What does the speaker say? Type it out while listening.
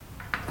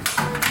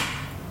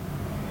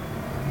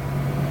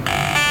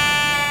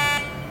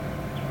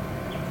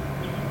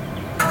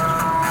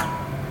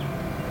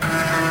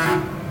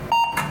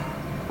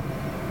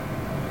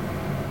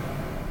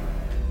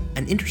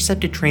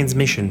intercepted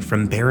transmission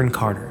from Baron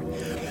Carter.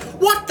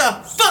 What the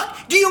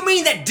fuck do you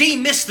mean that Dee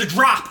missed the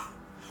drop?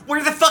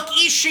 Where the fuck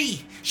is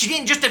she? She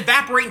didn't just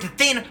evaporate into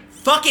thin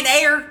fucking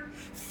air?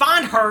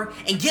 Find her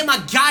and get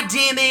my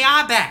goddamn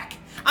AI back.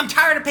 I'm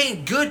tired of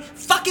paying good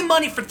fucking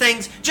money for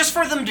things just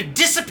for them to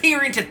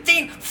disappear into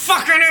thin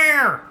fucking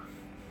air.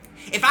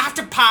 If I have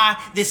to pay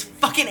this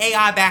fucking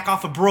AI back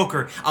off a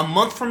broker a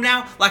month from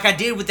now, like I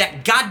did with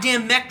that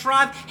goddamn mech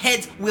drive,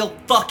 heads will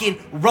fucking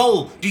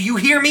roll. Do you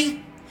hear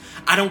me?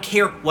 I don't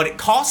care what it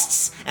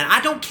costs, and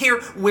I don't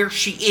care where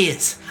she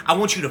is. I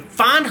want you to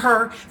find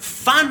her,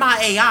 find my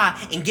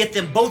AI, and get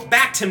them both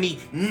back to me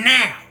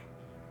now.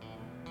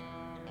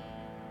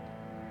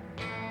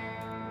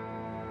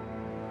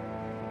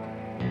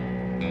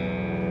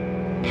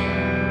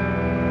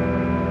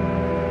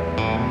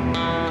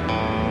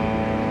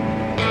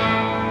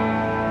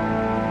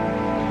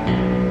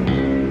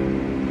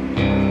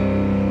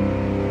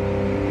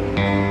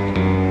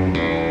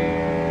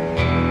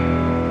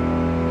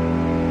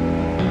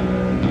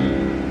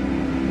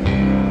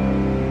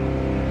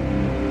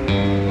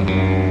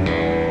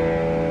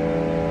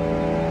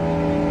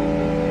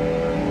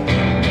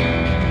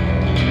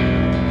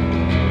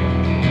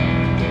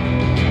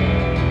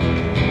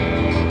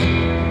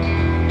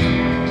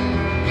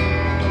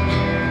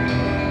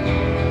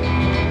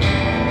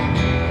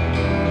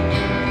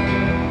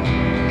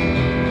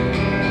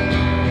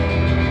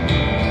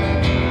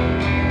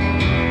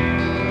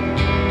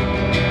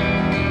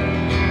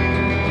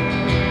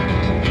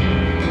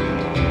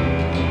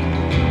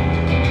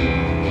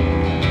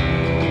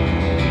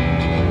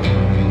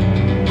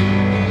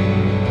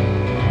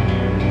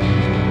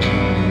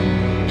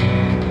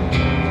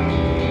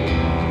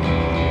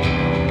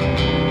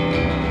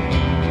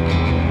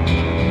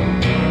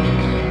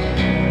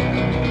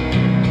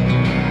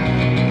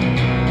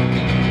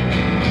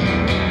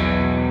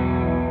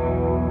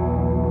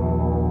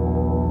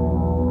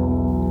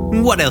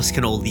 What else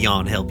can old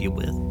Leon help you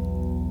with?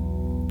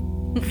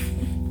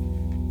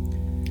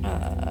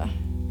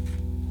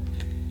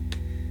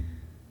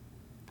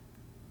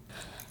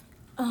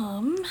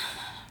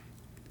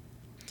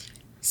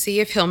 See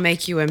if he'll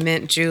make you a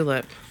mint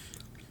julep.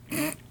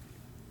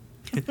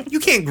 You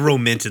can't grow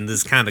mint in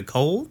this kind of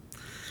cold.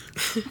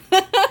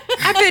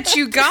 I bet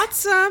you got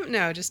some.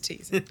 No, just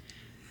teasing.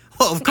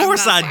 Well, of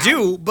course I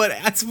do, but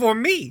that's for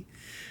me.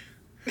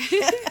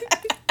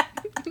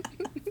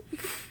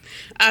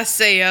 I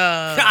say.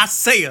 I'm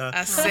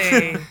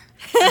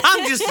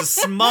just a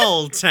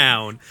small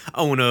town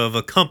owner of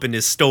a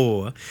company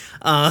store.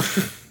 I'm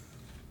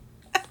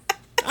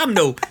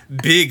no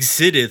big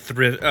city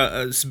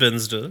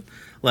spinster.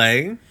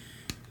 Like,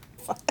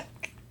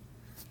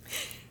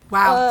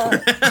 wow.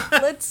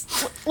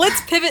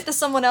 Let's pivot to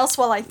someone else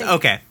while I think.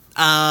 Okay.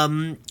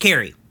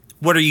 Carrie,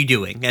 what are you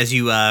doing as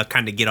you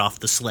kind of get off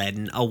the sled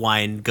and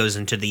Owain goes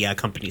into the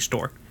company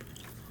store?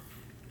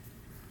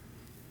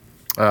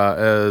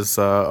 As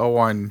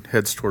Owain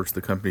heads towards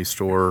the company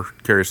store,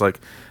 Carrie's like,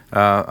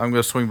 I'm going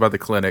to swing by the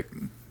clinic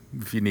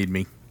if you need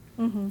me.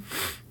 Mm-hmm.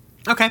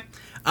 Okay.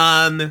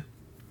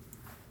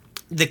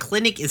 The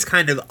clinic is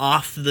kind of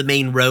off the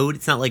main road.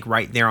 It's not like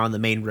right there on the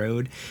main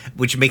road,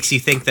 which makes you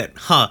think that,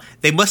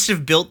 they must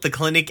have built the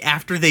clinic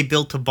after they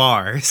built a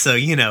bar. So,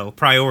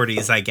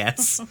 priorities, I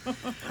guess.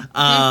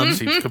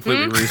 Seems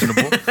completely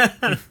reasonable.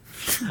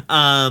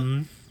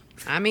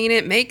 I mean,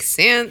 it makes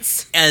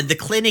sense. The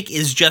clinic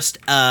is just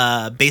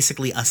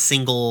basically a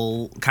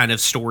single kind of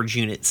storage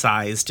unit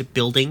sized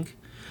building.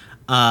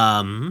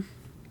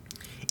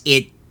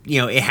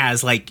 It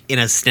has like in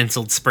a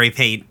stenciled spray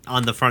paint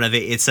on the front of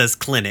it. It says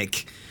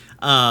clinic.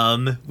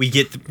 We're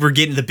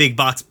getting the big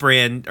box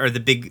brand or the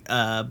big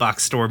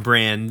box store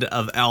brand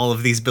of all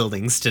of these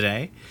buildings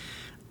today.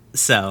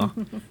 So,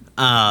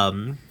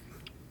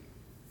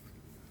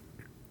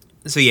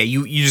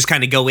 you just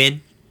kind of go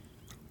in.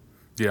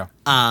 Yeah.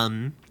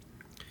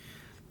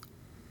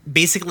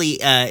 Basically,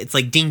 it's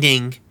like ding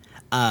ding.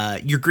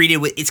 You're greeted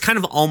with, it's kind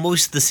of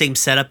almost the same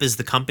setup as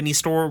the company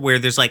store where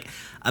there's like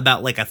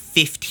about like a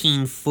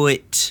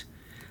 15-foot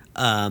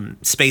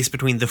space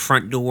between the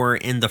front door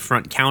and the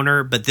front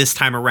counter, but this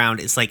time around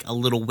it's like a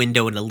little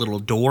window and a little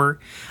door.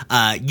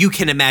 You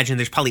can imagine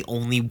there's probably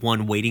only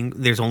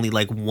there's only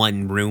like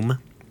one room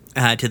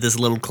to this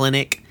little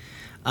clinic.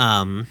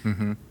 And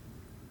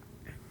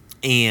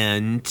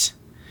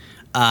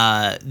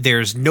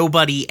there's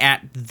nobody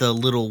at the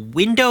little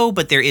window,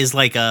 but there is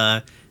like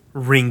a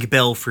ring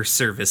bell for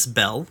service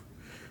bell.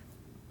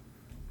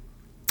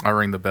 I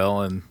ring the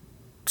bell and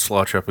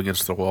slouch up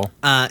against the wall.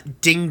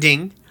 Ding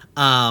ding.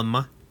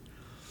 And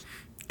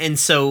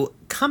so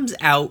comes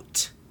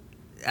out,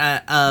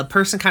 a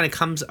person kind of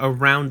comes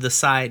around the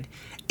side,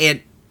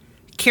 and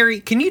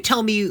Carrie, can you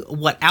tell me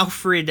what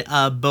Alfred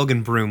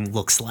Bogenbroom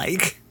looks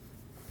like?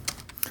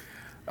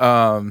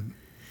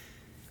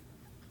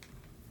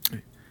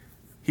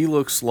 He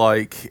looks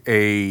like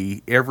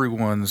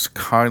everyone's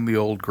kindly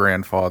old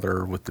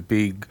grandfather with the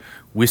big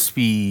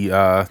wispy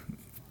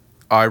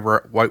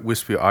white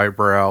wispy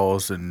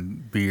eyebrows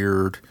and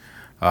beard.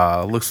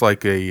 Looks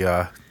like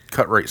a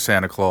cut rate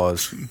Santa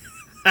Claus.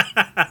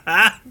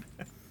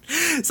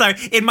 Sorry,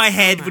 in my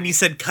head, when you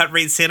said cut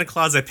rate Santa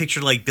Claus, I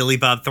pictured like Billy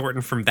Bob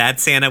Thornton from Bad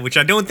Santa, which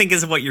I don't think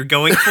is what you're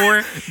going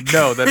for.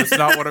 No, that is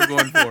not what I'm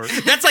going for.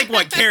 That's like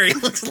what Carrie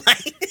looks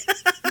like.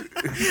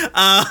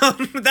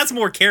 That's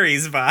more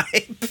Carrie's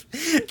vibe.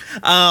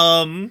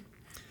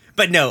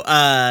 But no,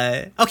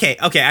 okay,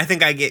 I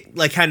think I get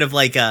like kind of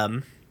like,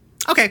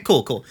 okay,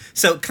 cool.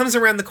 So it comes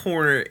around the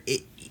corner,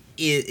 it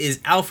is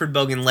Alfred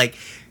Bogan like,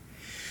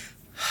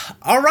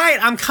 all right,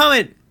 I'm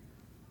coming.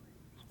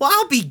 Well,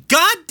 I'll be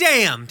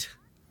goddamned.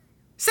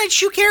 Is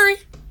that you, Carrie?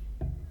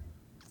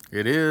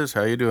 It is.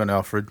 How you doing,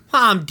 Alfred?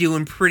 I'm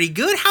doing pretty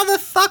good. How the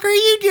fuck are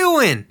you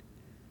doing?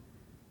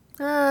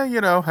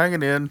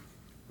 Hanging in.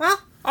 Well,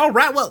 all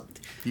right. Well,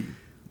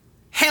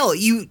 hell,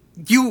 you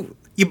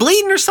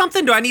bleeding or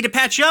something? Do I need to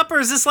patch you up, or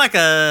is this like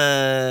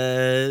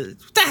a...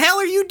 What the hell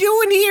are you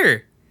doing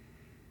here?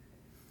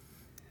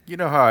 You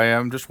know how I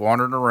am, just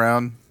wandering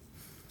around,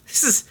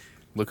 This is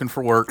looking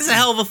for work. a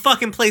hell of a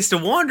fucking place to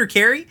wander,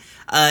 Carrie.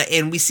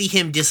 And we see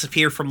him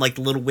disappear from like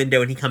the little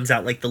window, and he comes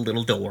out like the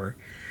little door.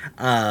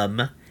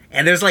 And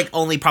there's like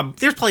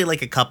there's probably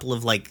like a couple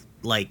of like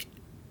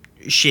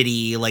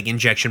shitty like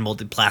injection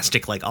molded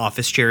plastic like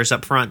office chairs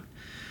up front.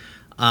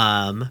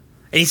 And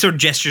he sort of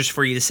gestures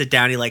for you to sit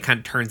down. He like kind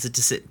of turns it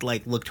to sit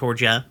like look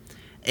towards you,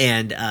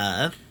 and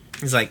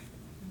he's like,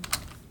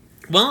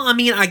 "Well, I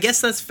mean, I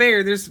guess that's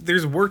fair.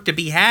 There's work to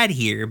be had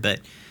here, but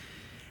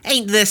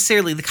ain't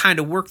necessarily the kind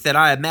of work that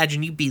I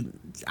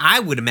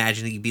would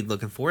imagine you'd be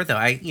looking for,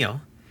 though.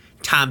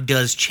 Time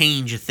does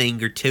change a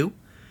thing or two.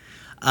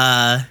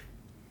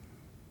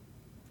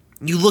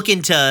 You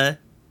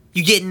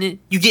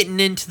getting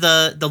into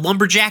the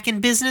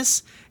lumberjacking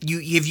business?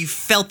 Have you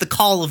felt the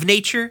call of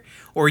nature,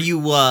 or are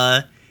you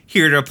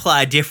here to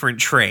apply a different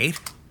trade?"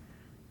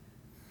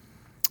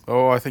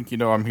 Oh, I think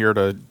I'm here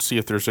to see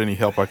if there's any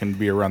help I can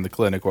be around the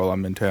clinic while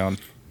I'm in town.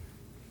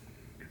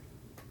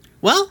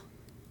 Well,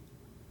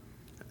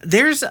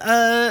 there's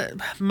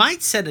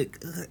might set a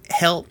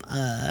help.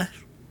 I'm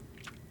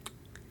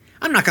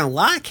not gonna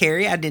lie,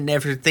 Carrie. I didn't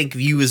ever think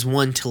of you as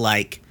one to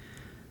like.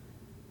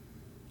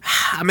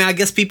 I mean, I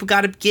guess people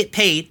got to get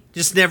paid.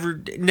 Just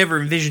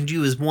never envisioned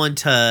you as one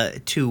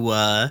to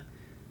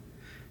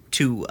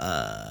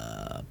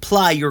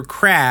ply your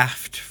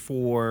craft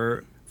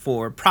for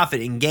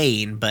profit and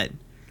gain. But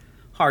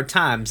hard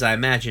times, I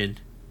imagine.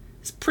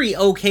 It's a pretty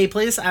okay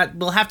place.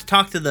 We'll have to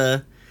talk to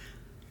the.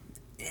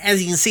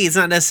 As you can see, it's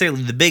not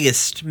necessarily the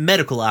biggest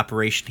medical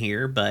operation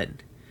here, but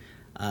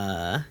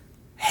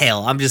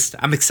hell, I'm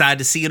excited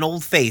to see an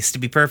old face, to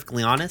be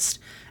perfectly honest.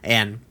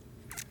 And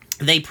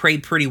they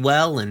prayed pretty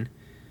well, and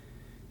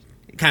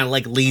it kind of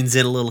like leans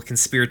in a little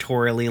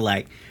conspiratorially,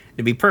 like,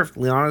 to be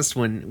perfectly honest,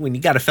 when you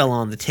got a fella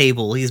on the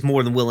table, he's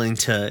more than willing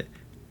to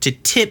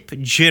tip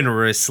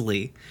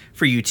generously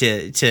for you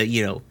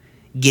to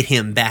get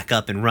him back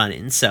up and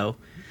running. So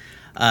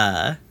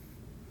yeah,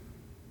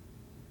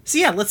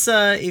 let's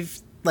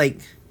if like,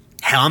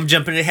 hell, I'm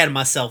jumping ahead of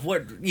myself.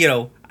 What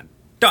I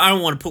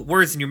don't want to put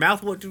words in your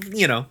mouth. What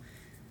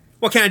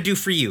can I do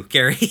for you,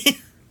 Gary?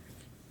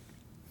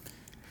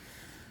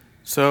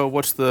 So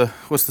what's the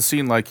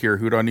scene like here?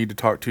 Who do I need to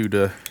talk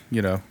to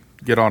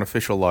get on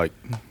official like?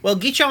 Well,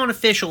 get you on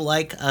official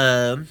like.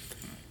 I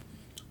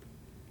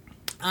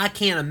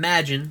can't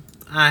imagine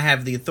I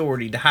have the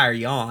authority to hire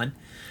you on.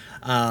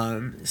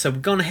 So we're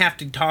gonna have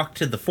to talk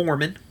to the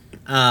foreman.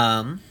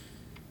 And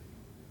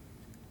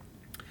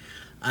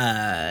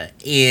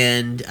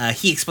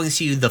he explains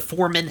to you the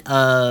foreman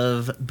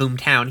of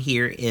Boomtown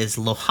here is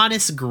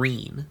Lohannes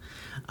Green.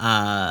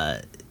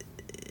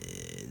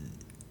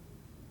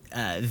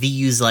 They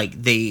use like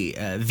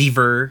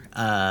Viver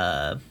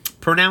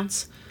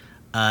pronouns.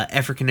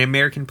 African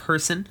American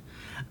person.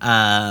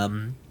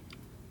 The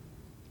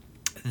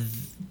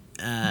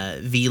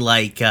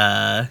like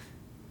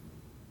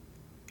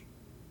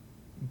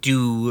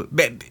do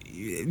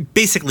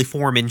basically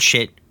foreman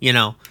shit,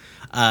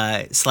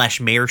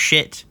 / mayor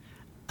shit.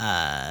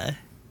 Kind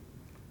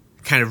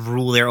of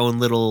rule their own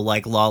little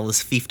like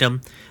lawless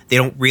fiefdom. They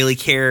don't really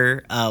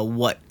care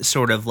what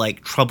sort of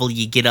like trouble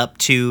you get up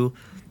to,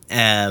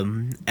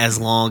 as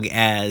long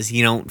as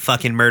you don't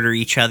fucking murder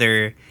each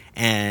other,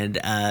 and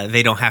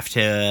they don't have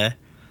to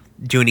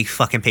do any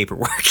fucking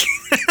paperwork.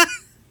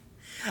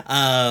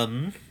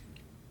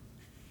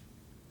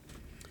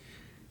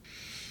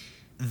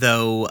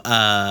 Though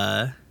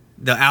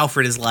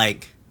Alfred is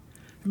like,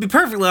 to be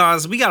perfectly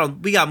honest, we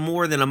got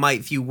more than a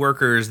mite few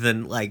workers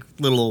than like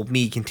little old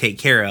me can take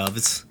care of.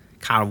 It's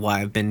kind of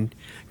why I've been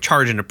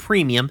charging a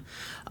premium.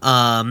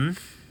 But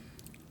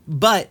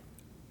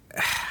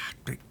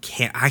I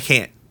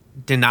can't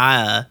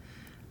deny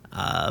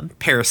a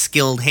pair of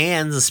skilled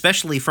hands,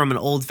 especially from an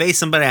old face,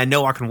 somebody I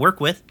know I can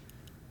work with.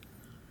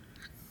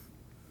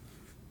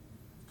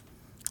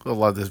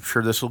 Well, I'm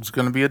sure this is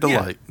going to be a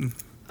delight. Yeah.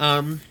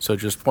 So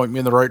just point me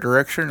in the right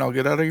direction, and I'll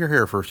get out of your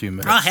hair for a few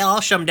minutes. Oh, hell, I'll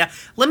shut him down.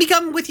 Let me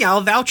come with you.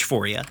 I'll vouch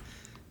for you.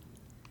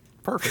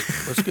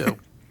 Perfect. Let's go.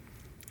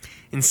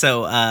 And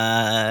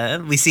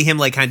so we see him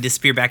like kind of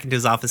disappear back into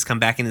his office, come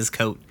back in his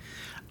coat.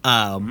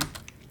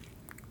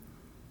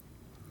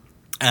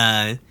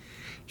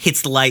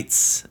 Hits the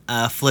lights,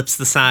 flips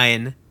the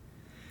sign,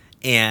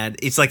 and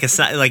it's like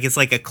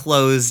a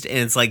closed, and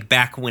it's like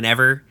back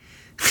whenever.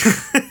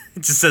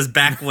 It just says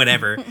back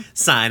whenever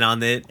sign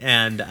on it,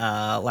 and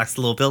locks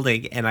the little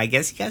building. And I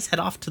guess you guys head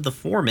off to the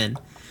foreman.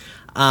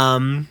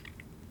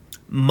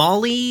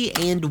 Molly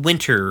and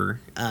Winter,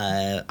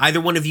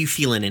 either one of you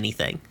feeling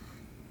anything?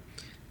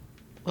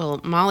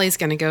 Well, Molly's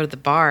going to go to the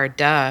bar,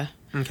 duh.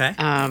 Okay.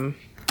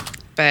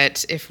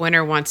 But if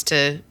Winter wants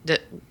to...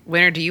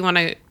 Winter, do you want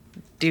to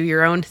do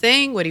your own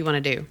thing? What do you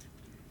want to do?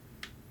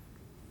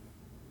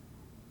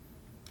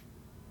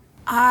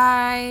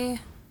 I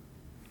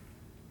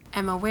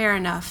am aware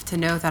enough to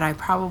know that I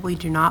probably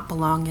do not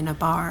belong in a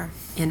bar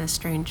in a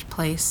strange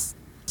place.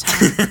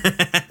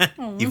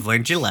 You've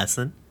learned your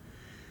lesson.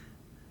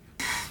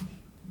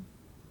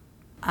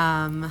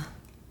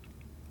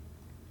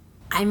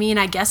 I mean,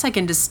 I guess I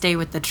can just stay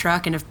with the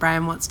truck, and if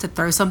Brian wants to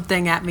throw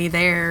something at me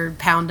there,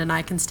 Pound and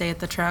I can stay at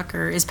the truck,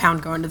 or is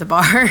Pound going to the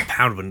bar?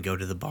 Pound wouldn't go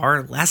to the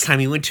bar. Last time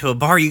he went to a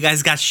bar, you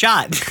guys got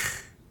shot.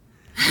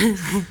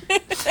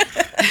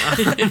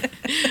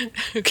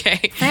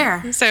 Okay.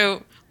 Fair.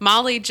 So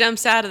Molly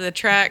jumps out of the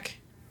truck,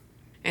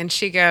 and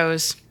she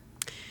goes,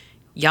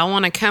 y'all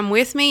want to come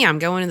with me? I'm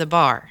going to the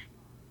bar.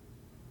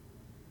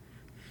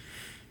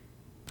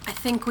 I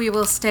think we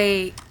will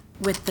stay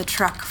with the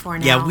truck for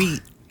now. Yeah, we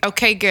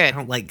Okay, good.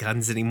 don't like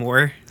guns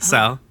anymore,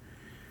 so...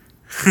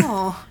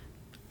 Oh.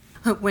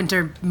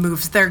 Winter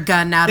moves their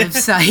gun out of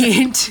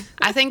sight.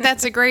 I think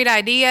that's a great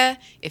idea.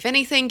 If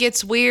anything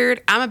gets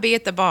weird, I'm going to be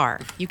at the bar.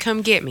 You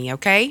come get me,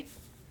 okay?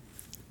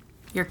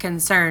 Your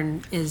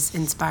concern is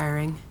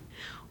inspiring.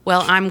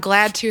 Well, I'm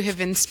glad to have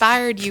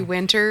inspired you,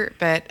 Winter,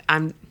 but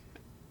I'm...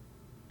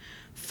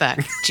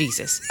 Fuck,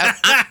 Jesus.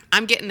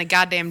 I'm getting the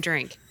goddamn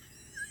drink.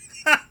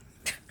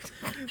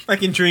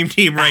 Fucking dream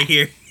team right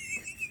here.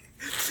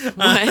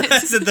 What? I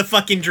said the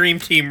fucking dream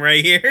team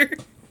right here.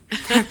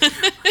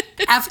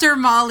 After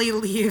Molly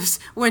leaves,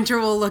 Winter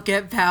will look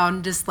at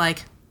Pound just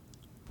like,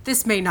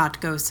 this may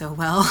not go so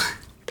well.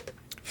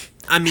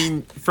 I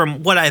mean,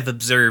 from what I've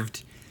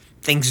observed,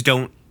 things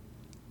go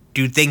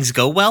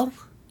well?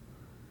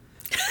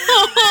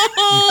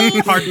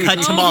 Hard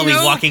cut to Molly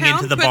walking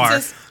into the bar.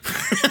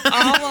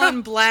 All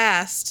on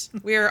blast.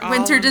 We are all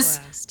Winter on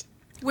just- blast.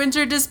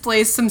 Winter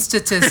displays some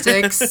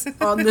statistics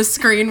on the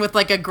screen with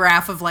like a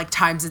graph of like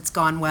times it's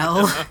gone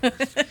well.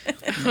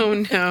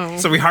 Oh, no.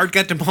 So we hard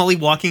cut to Molly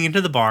walking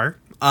into the bar.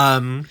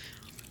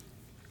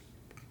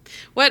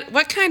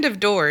 What kind of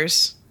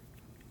doors?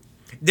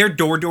 They're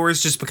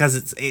doors just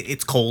because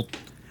it's cold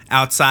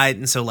outside,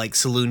 and so like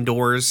saloon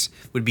doors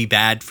would be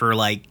bad for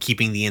like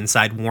keeping the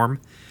inside warm.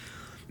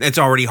 It's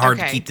already hard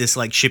to Okay. keep this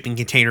like shipping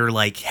container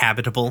like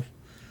habitable.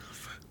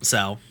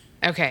 So,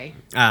 Okay.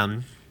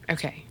 So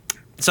Okay.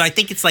 I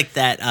think it's like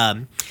that.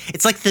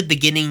 It's like the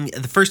beginning,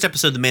 the first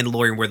episode of The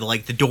Mandalorian, where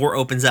the door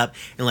opens up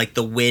and like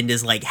the wind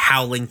is like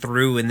howling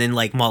through, and then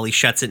like Molly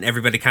shuts it, and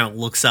everybody kind of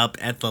looks up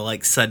at the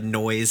like sudden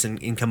noise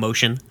and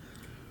commotion.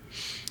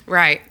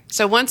 Right.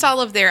 So once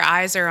all of their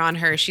eyes are on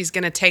her, she's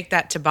going to take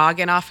that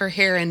toboggan off her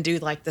hair and do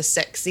like the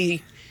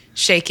sexy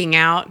shaking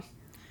out.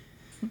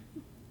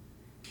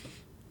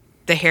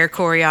 The hair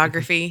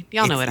choreography.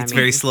 Y'all know what I mean. It's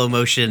very slow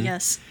motion.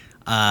 Yes.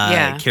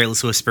 Yeah.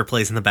 Careless Whisper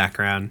plays in the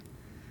background.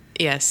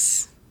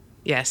 Yes.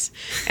 Yes.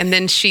 And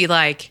then she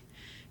like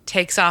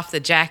takes off the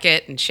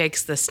jacket and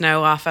shakes the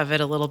snow off of it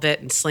a little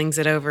bit and slings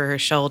it over her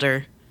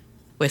shoulder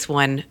with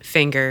one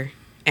finger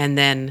and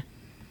then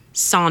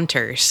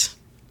saunters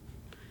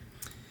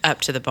up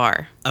to the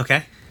bar.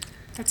 Okay.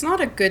 That's not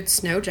a good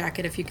snow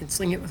jacket if you can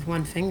sling it with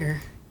one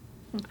finger.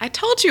 I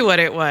told you what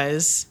it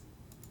was.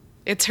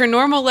 It's her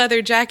normal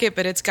leather jacket,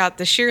 but it's got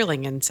the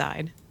shearling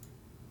inside.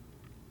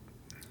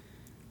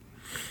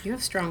 You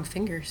have strong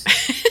fingers.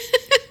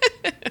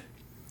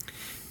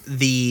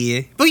 But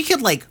you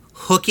could like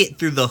hook it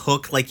through the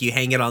hook like you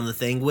hang it on the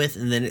thing with,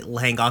 and then it'll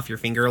hang off your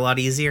finger a lot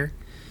easier.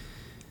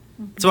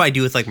 That's what I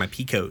do with like my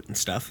pea coat and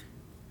stuff.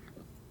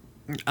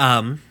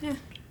 Yeah.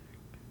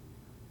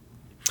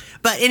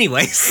 But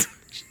anyways,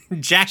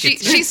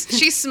 jackets.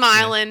 She's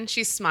smiling.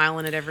 She's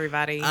smiling at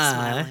everybody.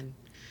 Smiling.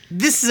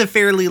 This is a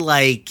fairly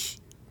like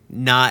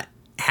not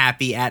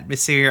happy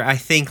atmosphere. I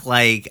think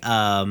like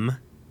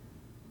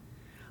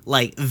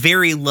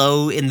very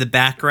low in the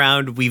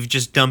background, we've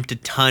just dumped a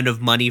ton of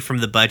money from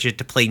the budget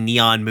to play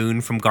Neon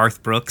Moon from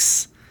Garth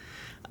Brooks.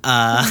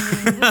 On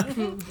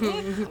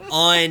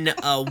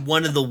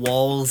one of the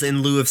walls,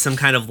 in lieu of some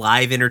kind of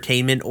live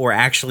entertainment or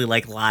actually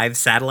like live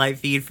satellite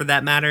feed for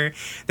that matter,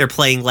 they're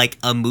playing like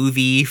a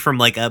movie from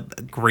like a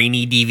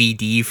grainy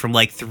DVD from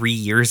like 3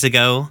 years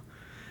ago.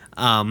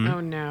 Oh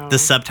no. The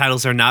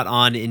subtitles are not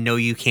on, and no,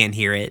 you can't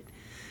hear it.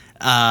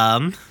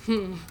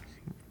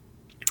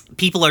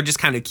 People are just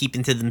kind of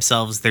keeping to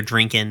themselves. They're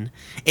drinking.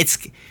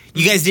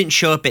 You guys didn't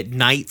show up at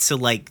night, so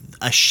like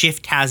a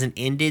shift hasn't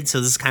ended. So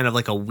this is kind of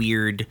like a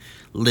weird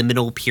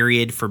liminal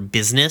period for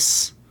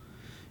business.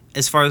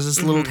 as far as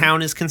this little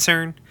town is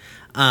concerned.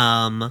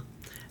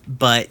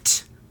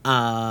 But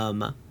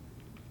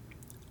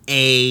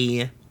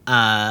a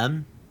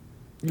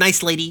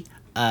nice lady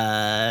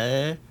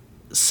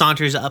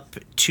saunters up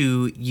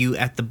to you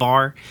at the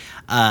bar.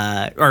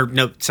 Or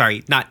no,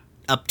 sorry, not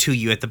up to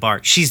you at the bar.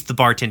 She's the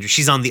bartender.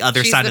 She's on the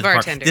other side of the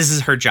bar. This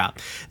is her job.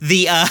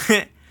 The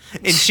and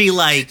she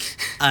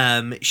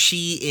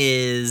she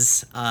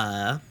is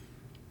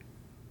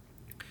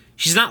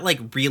she's not like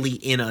really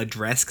in a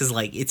dress because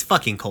like it's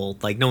fucking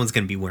cold. Like no one's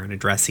gonna be wearing a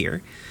dress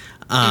here.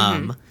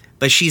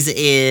 But she's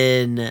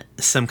in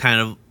some kind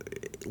of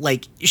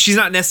like she's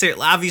not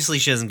necessarily obviously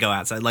she doesn't go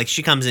outside. Like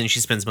she comes in and she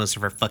spends most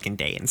of her fucking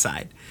day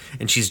inside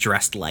and she's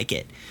dressed like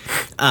it.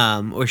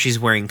 Or she's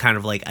wearing kind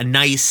of like a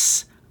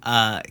nice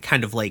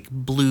kind of like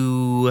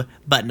blue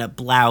button-up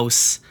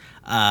blouse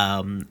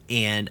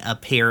and a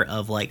pair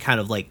of like kind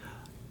of like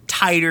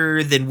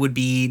tighter than would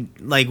be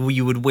like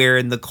you would wear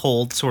in the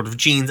cold sort of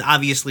jeans.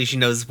 Obviously she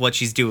knows what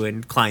she's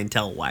doing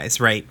clientele wise,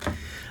 right?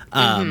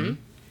 And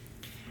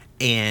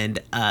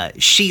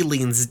she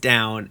leans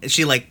down.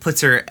 She like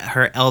puts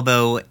her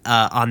elbow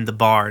on the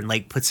bar and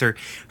like puts her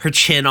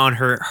chin on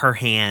her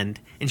hand,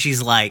 and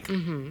she's like,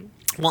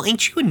 "Well,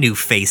 ain't you a new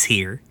face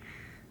here?"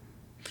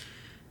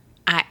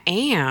 I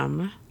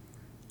am.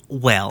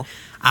 Well,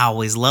 I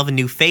always love a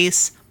new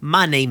face.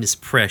 My name is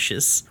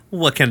Precious.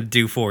 What can I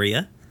do for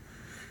you?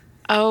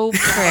 Oh,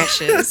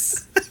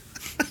 Precious.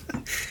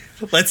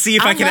 Let's see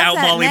if I can love out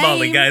that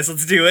Molly, name. guys.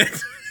 Let's do it.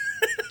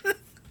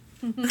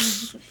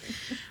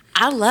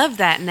 I love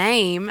that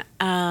name.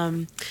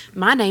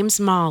 My name's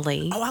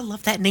Molly. Oh, I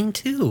love that name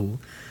too.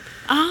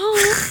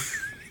 Oh,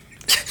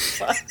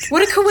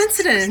 What a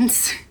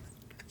coincidence.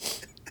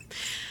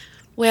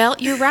 well,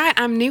 you're right.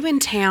 I'm new in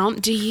town.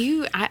 Do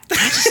you? I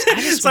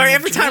just Sorry, want a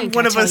every time drink,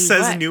 one I of tell us you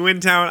says what. New in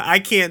Town, I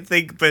can't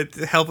think but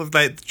help with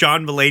that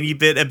John Mulaney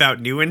bit about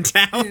New in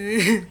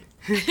Town.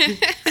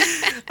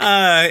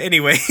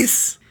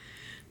 Anyways.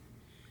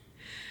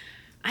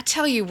 I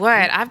tell you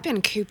what, I've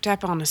been cooped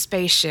up on a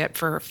spaceship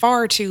for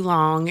far too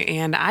long,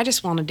 and I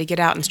just wanted to get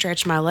out and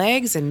stretch my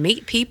legs and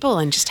meet people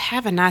and just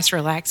have a nice,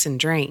 relaxing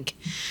drink.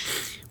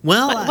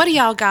 Well, What do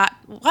y'all got?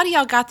 What do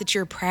y'all got that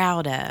you're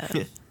proud of?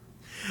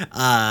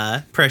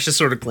 Precious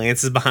sort of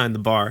glances behind the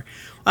bar.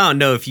 I don't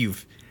know if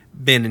you've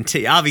been in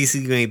obviously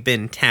you ain't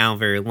been in town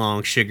very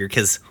long, Sugar,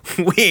 because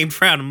we ain't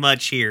proud of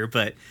much here,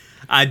 but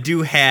I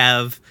do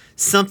have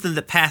something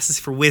that passes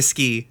for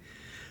whiskey,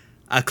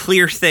 a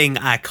clear thing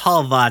I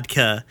call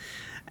vodka,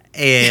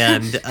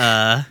 and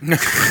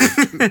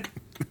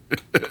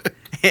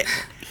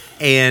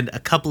and a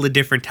couple of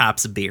different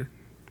types of beer.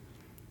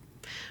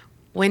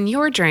 When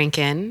you're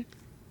drinking,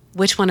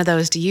 which one of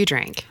those do you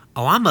drink?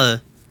 Oh, I'm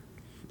a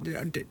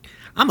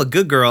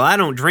good girl. I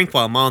don't drink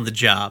while I'm on the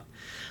job.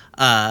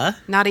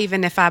 Not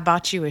even if I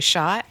bought you a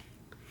shot?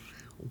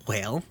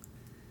 Well,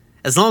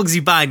 as long as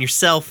you buying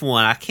yourself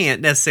one, I can't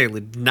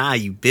necessarily deny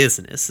you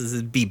business.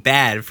 It'd be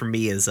bad for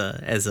me as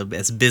a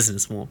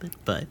businesswoman,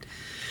 but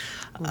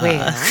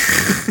Well,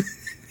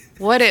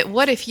 what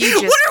if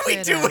you just What are we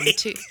put, doing?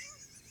 two-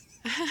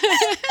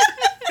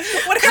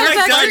 what have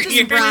I done Virgins,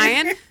 here?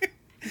 Brian.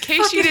 In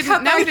case you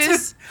didn't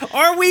notice,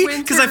 Are we?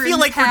 Because I Winter feel in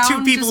like we're two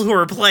town, people just- who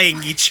are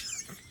playing each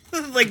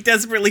other, like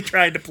desperately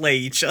trying to play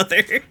each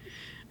other.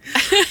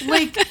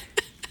 Like,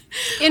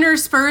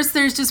 interspersed,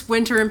 there's just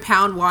Winter and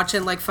Pound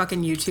watching, like,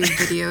 fucking YouTube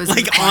videos.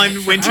 Like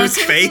on Winter's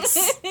face.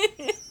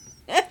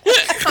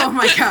 Oh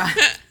my god.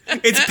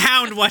 It's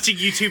Pound watching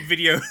YouTube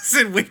videos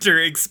and Winter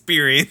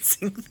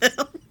experiencing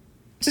them.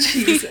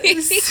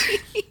 Jesus.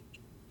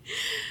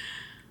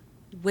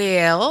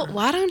 well,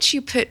 why don't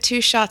you put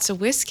 2 shots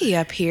of whiskey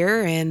up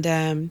here, and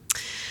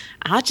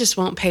I just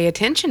won't pay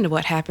attention to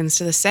what happens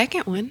to the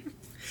second one.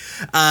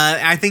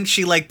 I think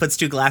she like puts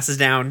 2 glasses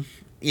down,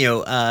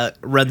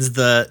 runs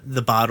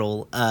the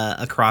bottle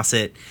across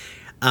it.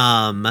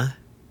 When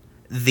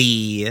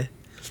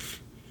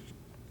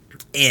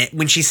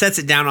she sets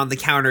it down on the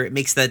counter, it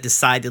makes that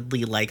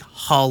decidedly like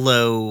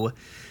hollow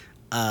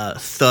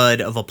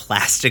thud of a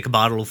plastic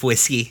bottle of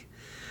whiskey.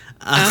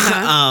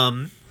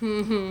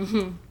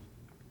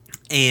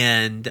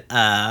 And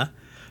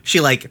she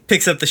like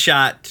picks up the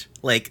shot,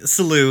 like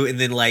salute, and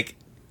then like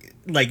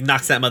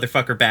knocks that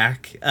motherfucker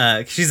back.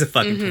 She's a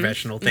fucking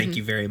professional. Thank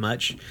you very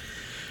much.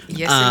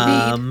 Yes,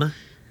 indeed.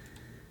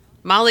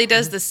 Molly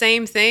does the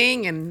same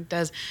thing and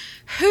does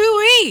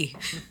hooey.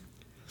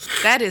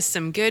 That is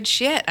some good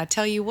shit, I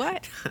tell you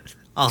what.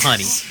 Oh,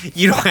 honey,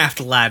 you don't have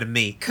to lie to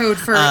me. Code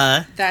for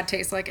that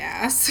tastes like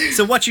ass.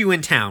 So what you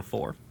in town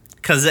for?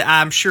 Because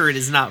I'm sure it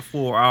is not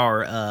for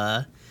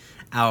our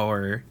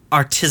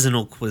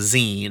artisanal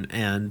cuisine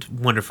and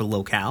wonderful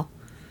locale.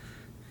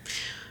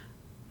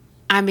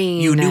 I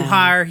mean, You a new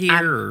hire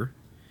here? Or?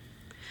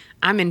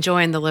 I'm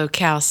enjoying the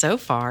locale so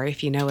far,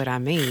 if you know what I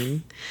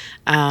mean.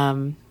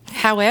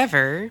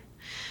 However,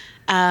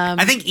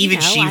 I think even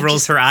she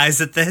rolls her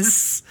eyes at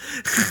this.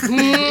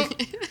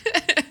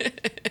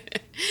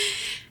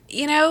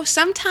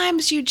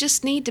 Sometimes you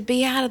just need to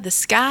be out of the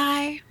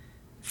sky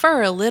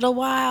for a little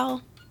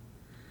while.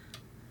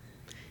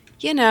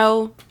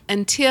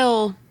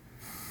 until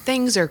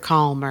things are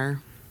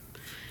calmer.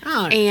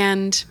 Oh,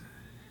 And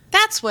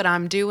that's what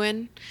I'm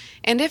doing.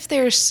 And if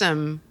there's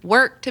some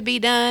work to be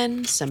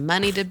done, some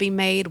money to be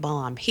made while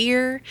I'm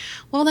here,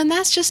 well, then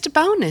that's just a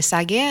bonus,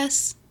 I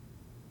guess.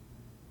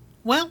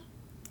 well,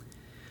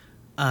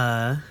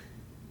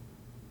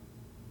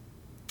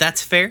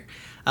 that's fair.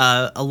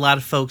 A lot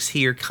of folks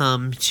here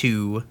come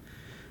to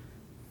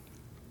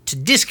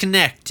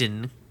disconnect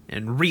and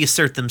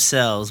reassert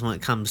themselves when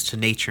it comes to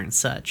nature and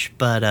such.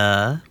 But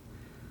to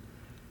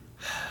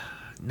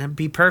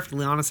be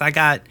perfectly honest,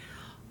 I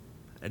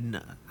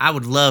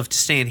would love to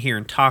stand here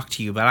and talk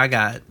to you, but I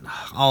got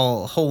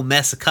a whole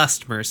mess of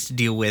customers to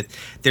deal with.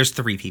 There's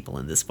 3 people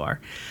in this bar.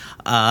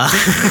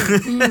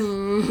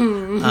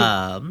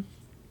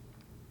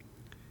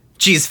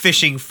 She's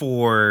fishing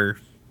for,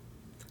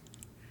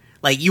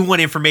 like, you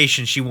want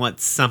information, she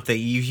wants something.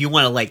 You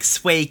want to, like,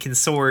 sway,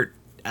 consort,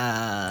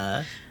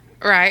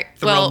 Right.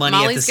 Throw Well, money at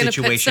the Molly's going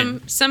to put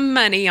situation. some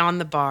money on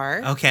the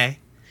bar, okay.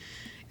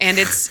 and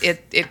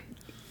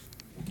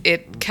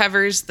it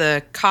covers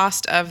the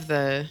cost of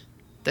the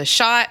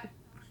shot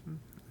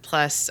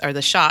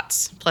the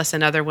shots plus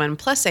another one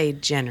plus a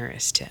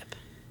generous tip.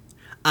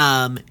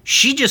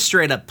 She just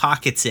straight up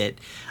pockets it,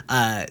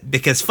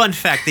 because fun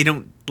fact, they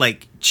don't,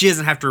 like, she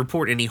doesn't have to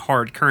report any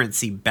hard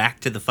currency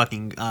back to the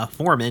fucking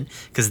foreman,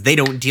 because they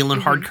don't deal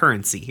in hard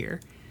currency here.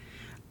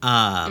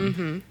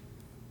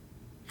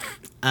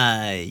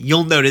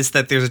 You'll notice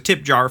that there's a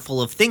tip jar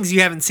full of things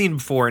you haven't seen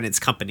before, and it's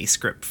company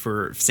script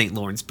for St.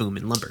 Lawrence Boom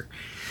and Lumber.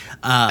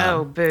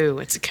 Oh, boo.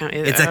 It's a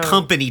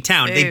company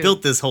town. They boo.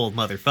 built this whole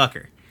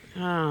motherfucker.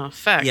 Oh,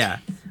 fuck. Yeah.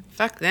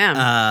 Fuck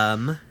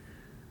them.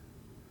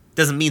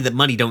 Doesn't mean that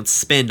money don't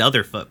spend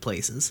other foot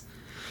places.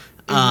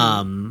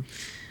 I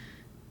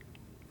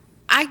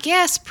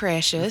guess,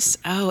 Precious.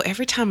 Oh,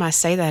 every time I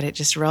say that, it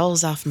just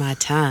rolls off my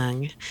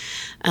tongue.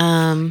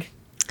 I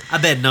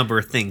bet a number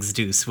of things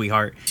do,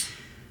 sweetheart.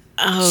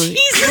 Oh,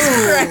 Jesus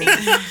Christ.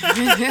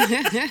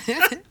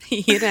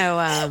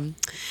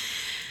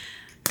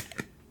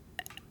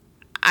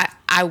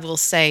 I will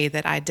say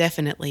that I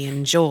definitely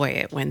enjoy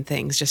it when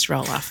things just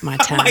roll off my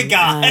tongue. Oh my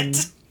god.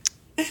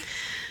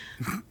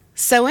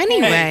 So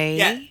anyway,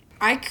 yeah.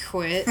 I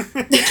quit.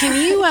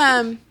 can you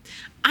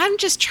I'm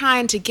just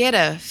trying to get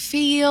a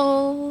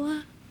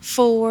feel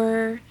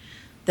for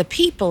the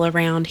people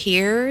around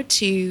here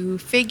to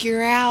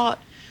figure out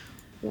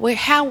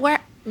how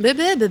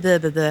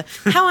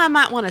I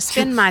might want to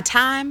spend my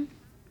time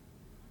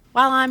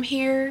while I'm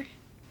here.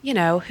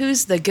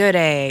 Who's the good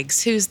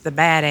eggs? Who's the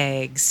bad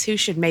eggs? Who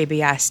should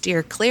maybe I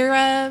steer clear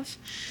of?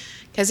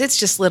 Because it's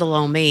just little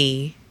old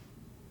me.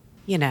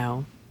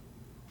 I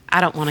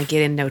don't want to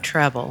get in no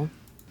trouble.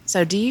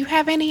 So do you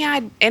have any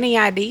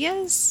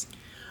ideas?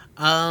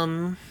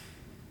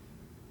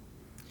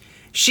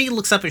 She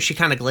looks up and she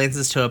kind of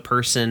glances to a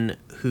person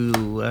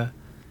who,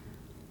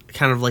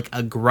 kind of like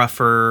a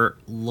gruffer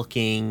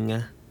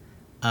looking,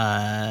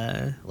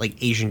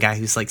 like Asian guy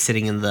who's like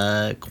sitting in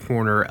the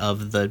corner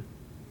of the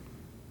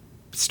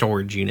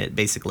storage unit,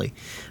 basically,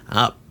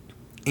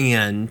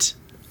 and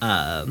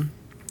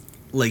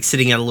like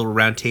sitting at a little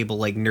round table,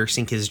 like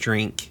nursing his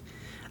drink,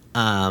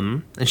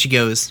 and she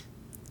goes,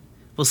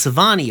 "Well,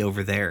 Savani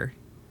over there,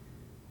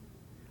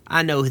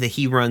 I know that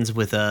he runs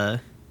with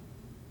a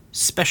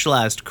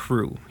specialized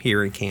crew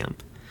here in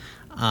camp."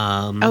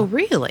 Oh,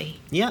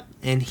 really? Yep,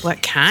 and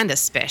What kind of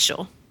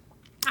special?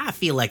 I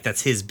feel like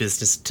that's his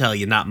business to tell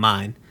you, not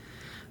mine.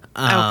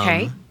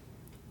 Okay.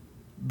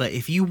 But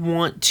if you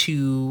want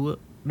to,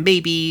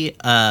 maybe,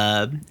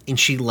 and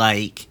she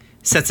like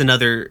sets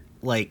another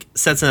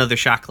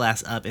shot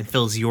glass up and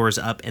fills yours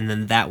up, and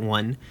then that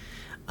one,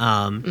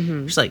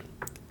 she's like,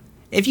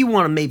 if you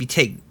want to maybe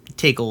take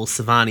old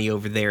Savani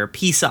over there, a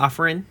peace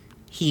offering,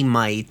 he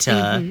might,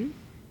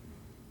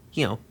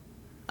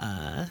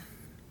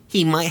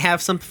 he might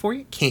have something for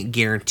you. Can't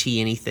guarantee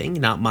anything,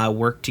 not my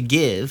work to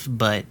give,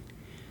 but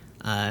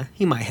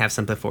he might have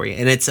something for you.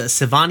 And it's a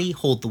Savani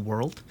Hold the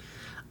World.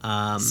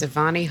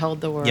 Stevani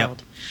hold the world.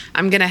 Yep.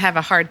 I'm going to have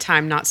a hard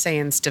time not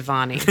saying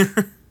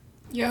Stevani.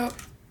 Yep.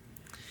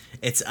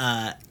 It's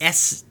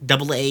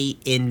SAANVI,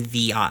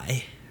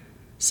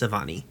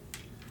 Savani.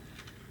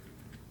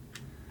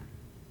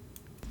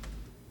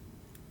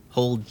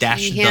 Hold dash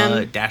He, him?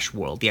 the dash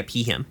world. Yep,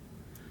 he him.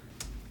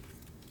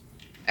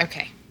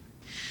 Okay.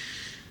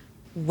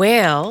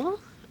 Well,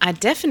 I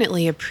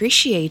definitely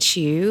appreciate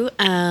you.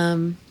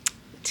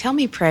 Tell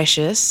me,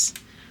 Precious,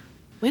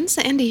 when's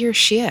the end of your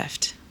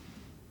shift?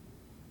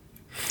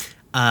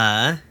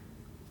 And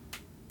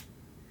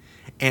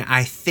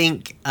I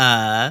think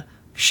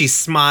she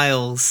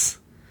smiles,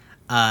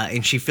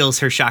 and she fills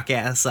her shot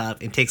glass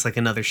up and takes like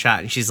another shot,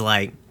 and she's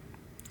like,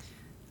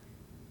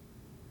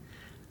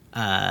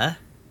 why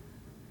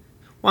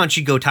don't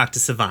you go talk to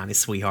Savannah,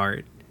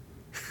 sweetheart?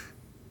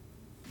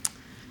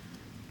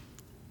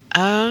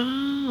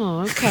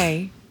 Oh,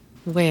 okay.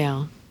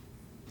 Well,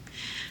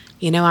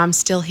 I'm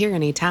still here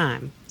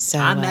anytime. So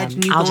I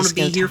imagine you're I'll going just to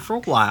be go here talk. for a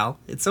while.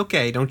 It's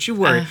okay. Don't you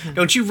worry.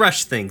 Don't you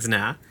rush things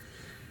now.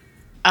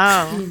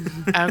 Oh,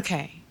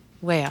 okay.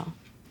 Well,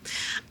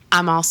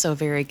 I'm also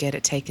very good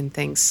at taking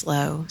things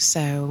slow,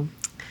 so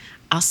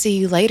I'll see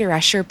you later. I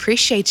sure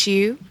appreciate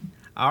you.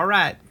 All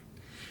right.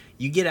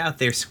 You get out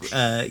there,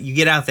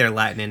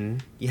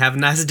 Lightning. You have a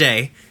nice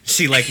day.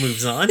 She, like,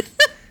 moves on.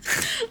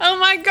 Oh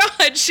my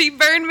God, she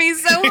burned me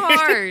so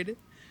hard.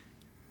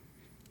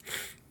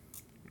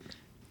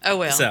 Oh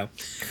well.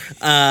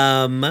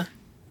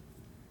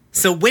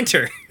 So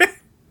Winter.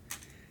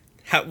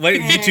 What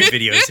YouTube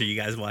videos are you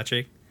guys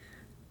watching?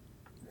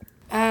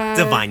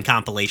 Divine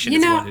compilation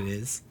is what it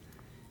is.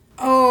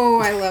 Oh,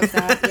 I love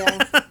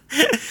that.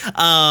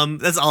 Yeah.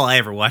 That's all I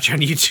ever watch on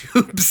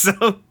YouTube.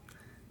 So.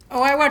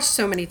 Oh, I watch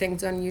so many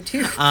things on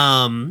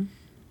YouTube.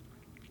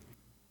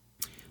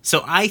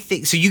 So I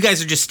think so. You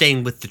guys are just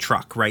staying with the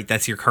truck, right?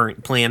 That's your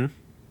current plan.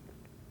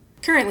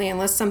 Currently,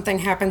 unless something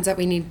happens that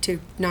we need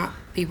to not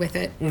be with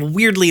it.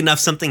 Weirdly enough,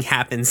 something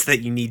happens that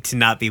you need to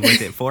not be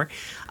with it for.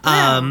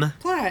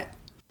 Plot.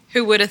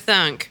 Who would have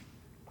thunk?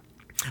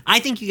 I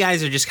think you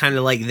guys are just kind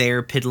of like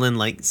there piddling,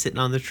 like sitting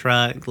on the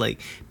truck.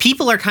 Like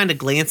people are kind of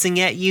glancing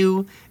at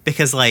you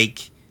because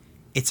like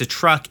it's a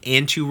truck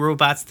and two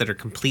robots that are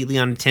completely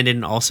unattended,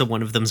 and also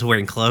one of them's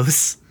wearing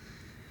clothes.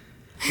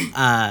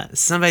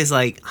 Somebody's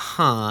like,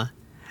 huh.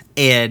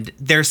 And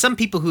there are some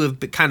people who have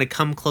kind of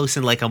come close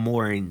in like a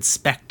more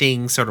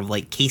inspecting sort of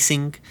like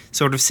casing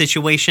sort of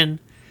situation.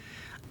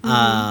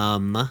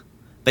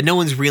 But no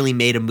one's really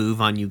made a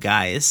move on you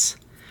guys.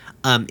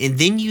 And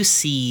then you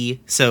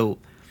see,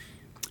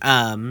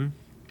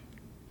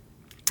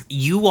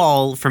 you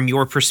all, from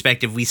your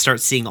perspective, we start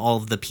seeing all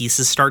of the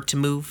pieces start to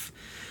move.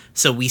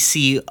 So we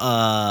see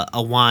a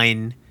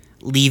wine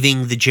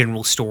leaving the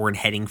general store and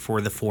heading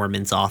for the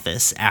foreman's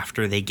office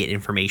after they get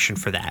information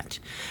for that.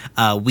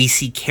 We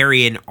see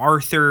Carrie and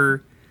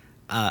Arthur.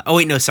 A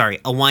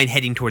wine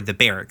heading toward the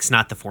barracks,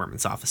 not the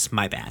foreman's office.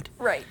 My bad.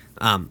 Right.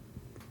 And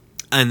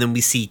then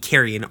we see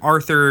Carrie and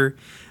Arthur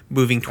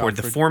moving toward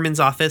the foreman's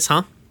office,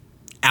 huh?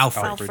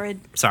 Alfred.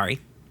 Sorry.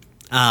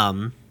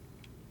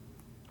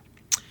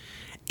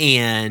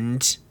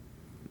 And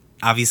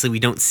obviously we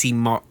don't see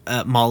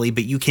Molly,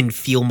 but you can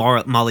feel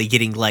Molly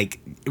getting like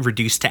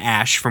reduced to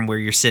ash from where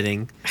you're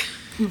sitting.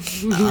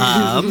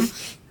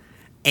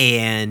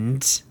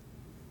 And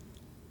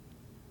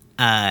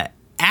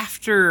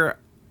after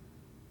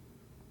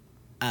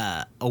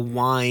a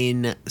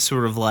wine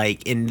sort of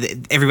like,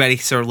 and everybody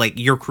sort of like,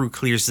 your crew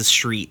clears the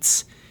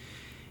streets,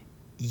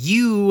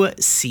 you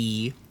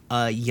see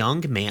a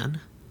young man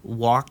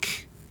walk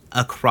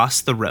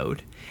across the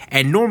road.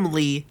 And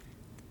normally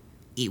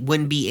it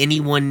wouldn't be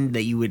anyone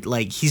that you would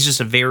like. He's just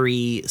a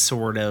very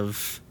sort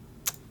of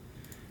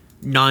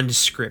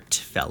nondescript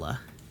fella.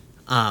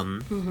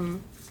 And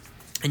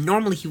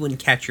normally he wouldn't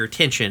catch your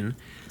attention,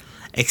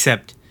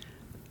 except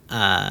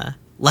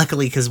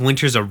luckily because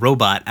Winter's a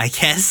robot, I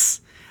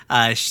guess.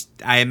 I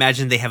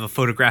imagine they have a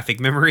photographic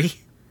memory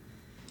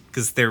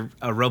because they're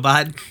a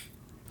robot.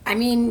 I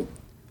mean,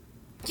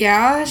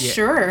 yeah,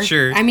 sure.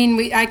 I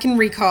mean, I can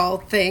recall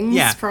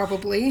things,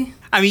 probably.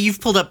 I mean,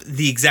 you've pulled up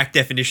the exact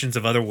definitions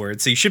of other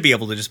words, so you should be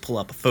able to just pull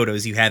up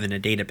photos you have in a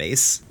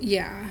database.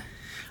 Yeah.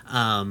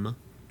 And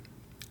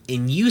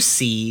you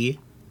see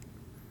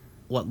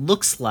what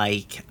looks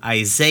like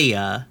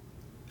Isaiah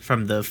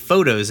from the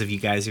photos of you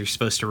guys you're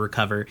supposed to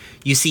recover.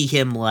 You see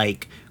him,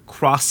 like,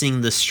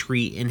 crossing the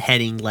street and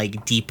heading,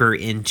 like, deeper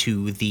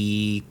into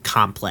the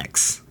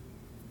complex.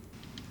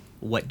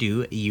 What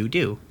do you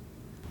do?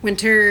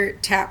 Winter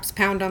taps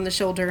Pound on the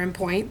shoulder and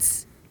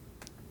points.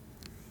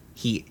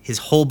 His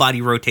whole body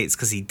rotates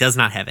because he does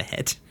not have a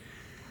head.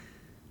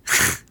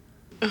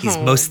 He's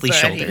mostly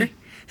shoulder.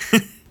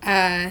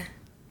 I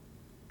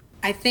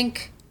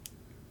think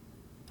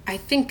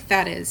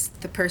that is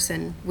the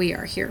person we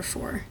are here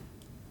for.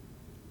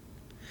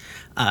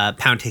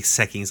 Pound takes a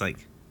second. He's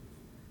like,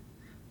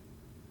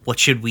 what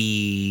should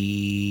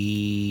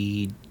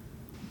we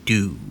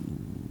do?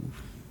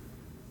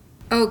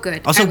 Oh,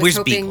 good. Also, I was where's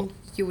hoping Beagle?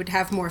 You would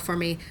have more for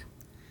me.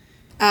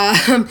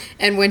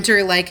 And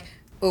Winter, like,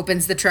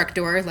 opens the truck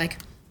door, like,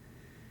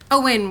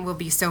 Owen will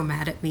be so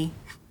mad at me.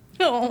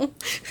 Oh.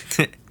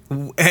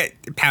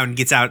 Pound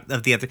gets out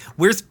of the other.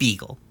 Where's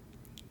Beagle?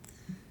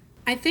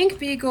 I think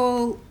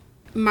Beagle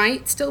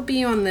might still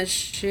be on the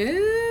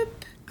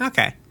ship.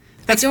 Okay.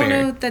 That's I don't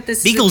fair. know that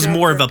this Beagle's is a job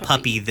more for of a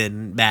puppy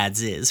than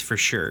Mads is, for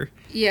sure.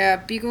 Yeah,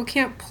 Beagle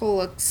can't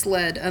pull a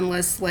sled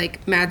unless,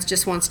 like, Mads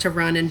just wants to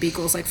run and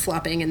Beagle's, like,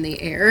 flopping in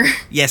the air.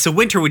 Yeah, so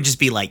Winter would just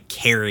be, like,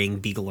 carrying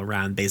Beagle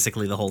around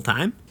basically the whole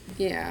time.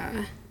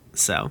 Yeah.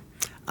 So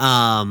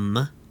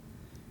I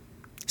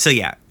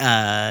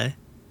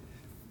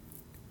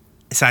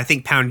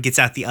think Pound gets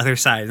out the other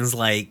side and is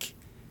like,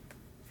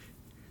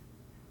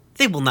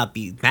 they won't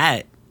be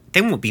mad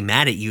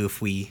at you if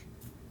we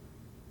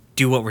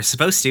do what we're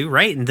supposed to,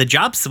 right? And the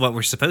job's what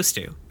we're supposed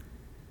to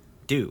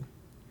do.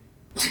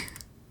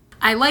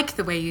 I like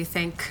the way you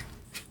think.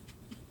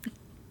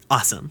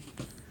 Awesome.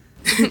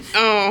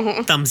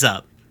 Oh. Thumbs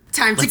up.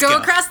 Time to Let's go go.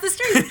 across the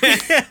street.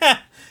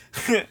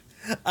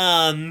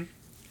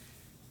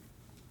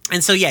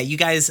 And so, yeah, you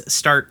guys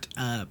start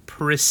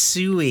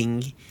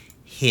pursuing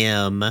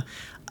him.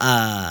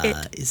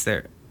 Is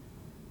there...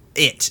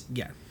 It,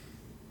 yeah.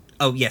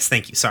 Oh, yes,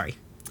 thank you, sorry.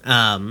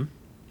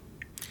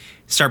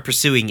 Start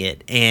pursuing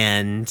it,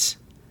 and...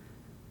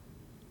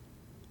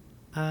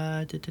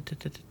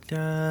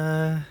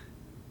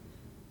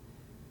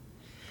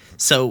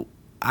 So,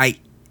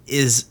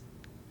 is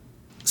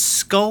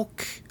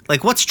Skulk...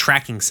 Like, what's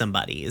tracking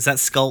somebody? Is that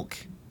Skulk?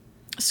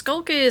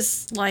 Skulk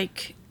is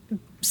like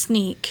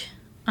sneak.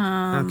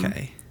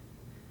 Okay.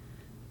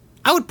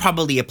 I would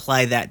probably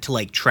apply that to,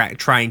 like,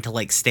 trying to,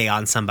 like, stay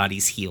on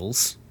somebody's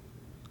heels.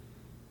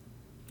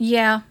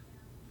 Yeah.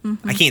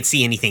 I can't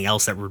see anything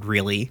else that would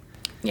really...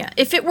 Yeah.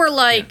 If it were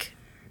like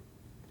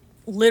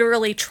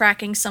literally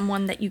tracking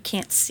someone that you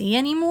can't see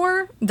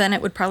anymore, then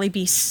it would probably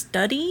be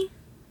study.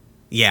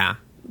 Yeah.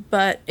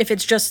 But if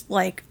it's just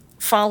like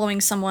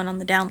following someone on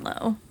the down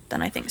low,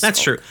 then I think That's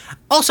Skulk. true.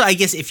 Also, I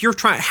guess if you're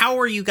trying... How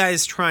are you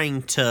guys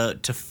trying to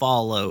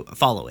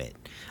follow it?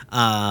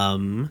 I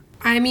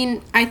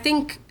mean, I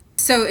think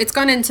so. It's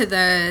gone into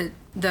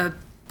the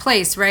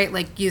place, right?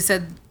 Like you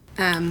said,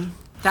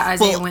 that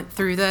Isaiah went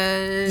through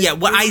the. Yeah,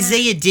 what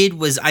Isaiah did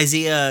was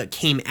Isaiah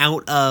came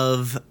out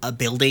of a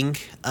building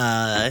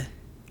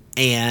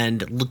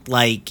and looked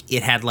like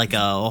it had like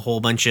a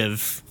whole bunch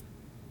of,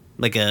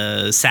 like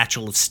a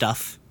satchel of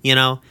stuff, you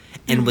know,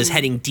 and was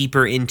heading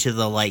deeper into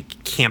the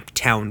like Camp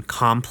Town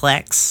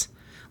complex,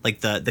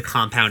 like the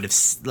compound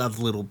of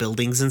little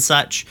buildings and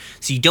such.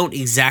 So you don't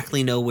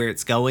exactly know where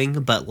it's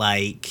going, but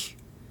like,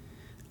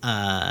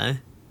 The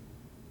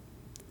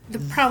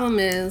problem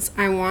is,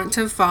 I want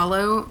to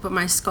follow, but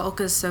my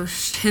Skulk is so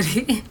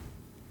shitty.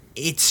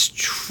 it's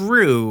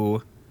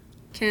true.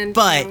 Can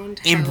But Pound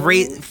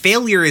embrace help?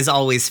 failure is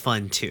always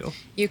fun too.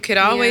 You could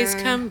always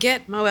Yeah. come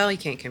get Well, you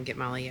can't come get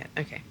Molly yet.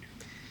 Okay.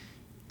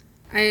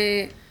 No, Yeah,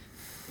 I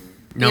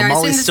assume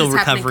Molly's this still is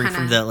happening recovering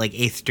from kinda- the like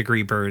 8th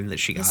degree burn that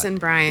she got. Listen,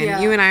 Brian,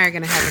 Yeah. you and I are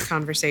going to have a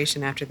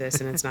conversation after this,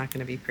 and it's not going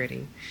to be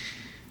pretty.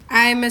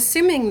 I'm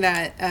assuming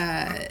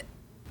that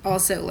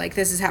also, like,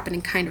 this is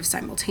happening kind of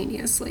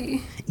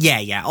simultaneously.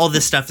 Yeah. All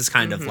this stuff is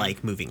kind of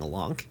like moving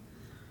along.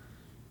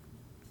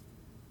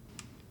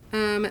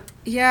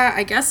 Yeah,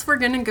 I guess we're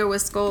gonna go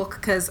with Skulk,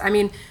 because, I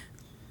mean,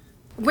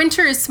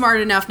 Winter is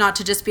smart enough not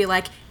to just be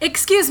like,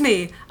 "Excuse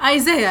me,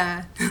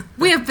 Isaiah,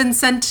 we have been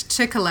sent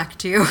to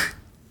collect you."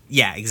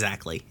 Yeah,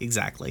 exactly.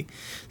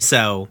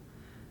 So,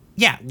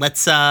 yeah,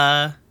 let's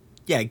go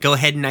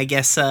ahead and I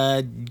guess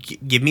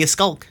give me a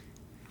Skulk.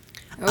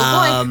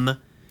 Oh boy.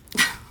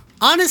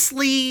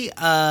 Honestly,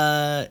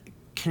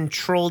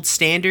 controlled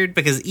standard,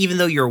 because even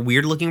though you're a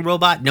weird looking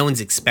robot, no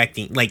one's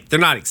expecting, like, they're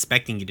not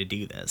expecting you to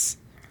do this.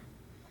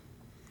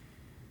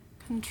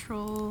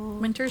 Control.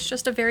 Winter's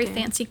just a very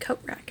fancy coat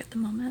rack at the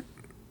moment.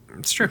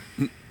 It's true.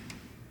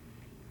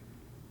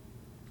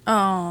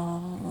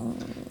 Oh. Oh,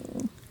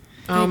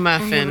 I haven't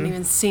Muffin.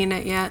 even seen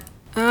it yet.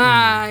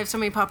 I have so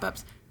many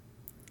pop-ups.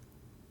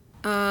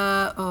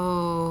 That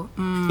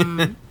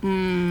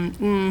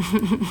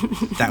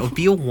would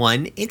be a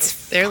 1.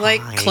 It's They're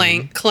like fine.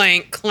 clank,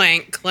 clank,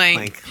 clank,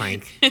 clank.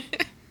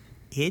 Clank.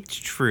 It's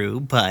true,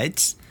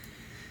 but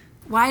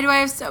Why do I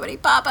have so many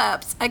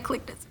pop-ups? I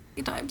clicked it so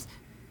many times.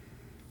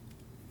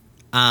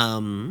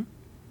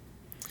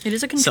 It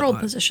is a controlled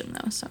So, position,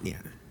 though, so. yeah.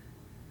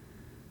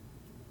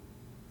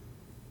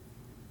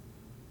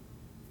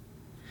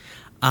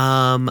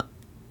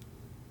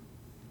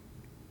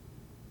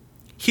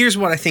 Here's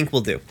what I think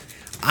we'll do.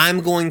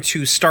 I'm going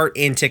to start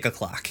and tick a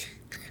clock.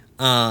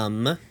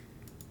 Are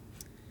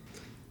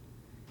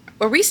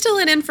we still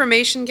in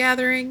information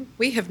gathering?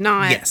 We have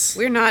not. Yes.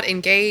 We're not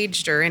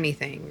engaged or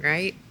anything,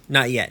 right?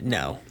 Not yet,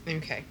 no.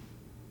 Okay.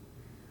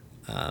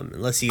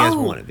 Unless you guys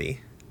Oh. want to be.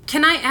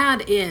 Can I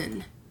add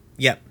in?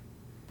 Yep.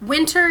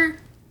 Winter,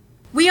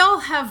 we all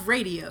have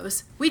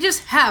radios. We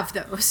just have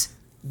those.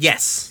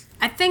 Yes.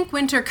 I think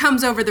Winter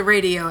comes over the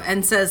radio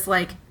and says,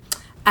 like,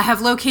 "I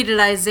have located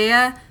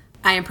Isaiah.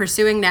 I am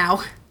pursuing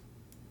now."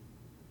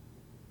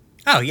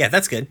 Oh, yeah,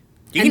 that's good.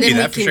 You And can do then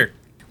we that for sure.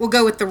 We'll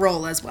go with the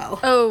roll as well.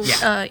 Oh,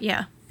 Yeah.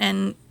 yeah.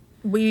 And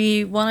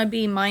we want to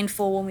be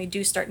mindful when we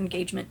do start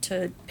engagement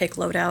to pick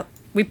loadout.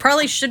 We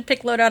probably should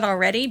pick loadout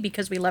already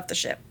because we left the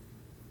ship.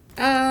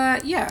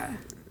 Yeah.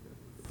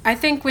 I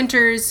think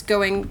Winter's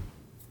going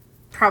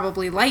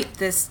probably light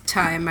this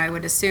time, I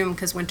would assume,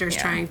 because Winter's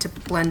Yeah. trying to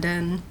blend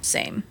in.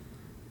 Same.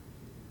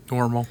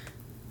 Normal.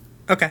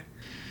 Okay.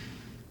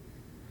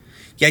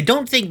 Yeah, I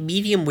don't think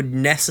medium would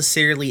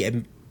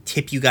necessarily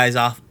tip you guys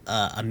off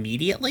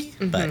immediately,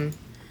 but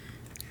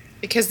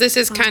Because this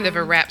is kind of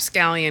a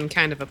rapscallion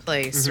kind of a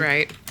place,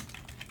 right?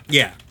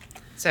 yeah.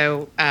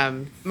 So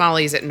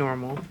Molly's at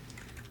normal.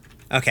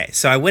 Okay,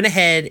 so I went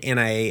ahead and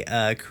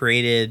I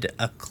created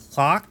a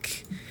clock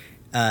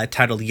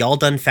titled "Y'all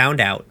Done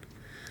Found Out,"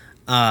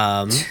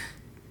 and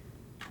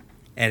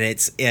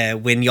it's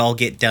when y'all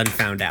get done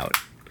found out.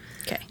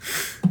 Okay.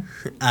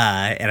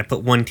 And I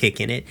put 1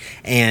 tick in it.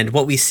 And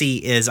what we see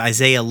is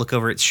Isaiah look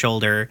over its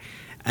shoulder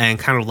and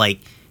kind of like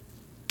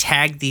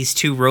tag these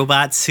 2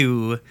 robots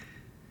who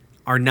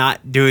are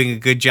not doing a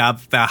good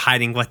job about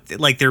hiding what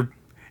like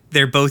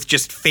they're both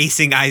just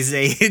facing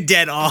Isaiah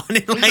dead on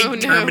and like Oh, no.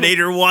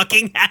 Terminator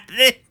walking at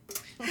it.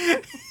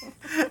 And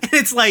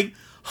it's like,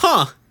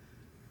 huh.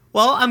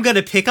 Well, I'm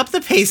gonna pick up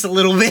the pace a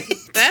little bit.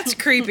 That's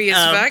creepy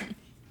as fuck.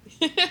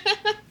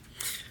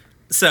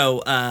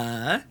 So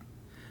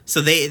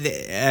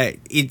they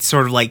it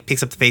sort of like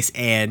picks up the pace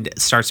and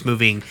starts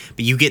moving,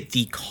 but you get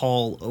the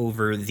call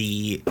over and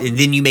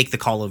then you make the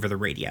call over the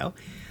radio.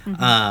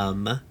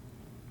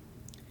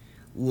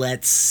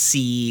 Let's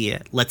see.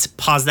 Let's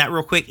pause that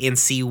real quick and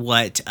see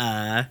what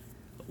are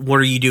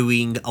you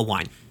doing,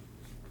 Awine?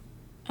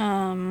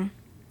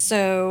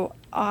 So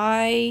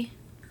I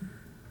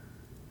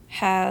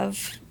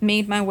have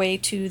made my way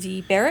to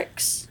the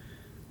barracks.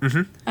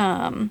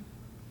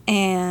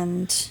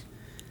 And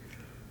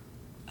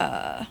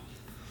I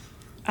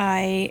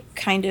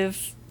kind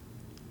of,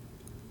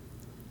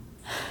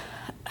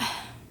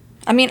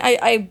 I mean,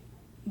 I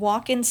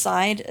walk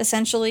inside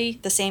essentially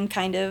the same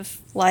kind of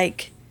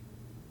like,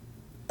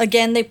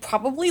 again, they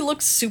probably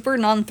look super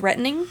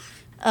non-threatening,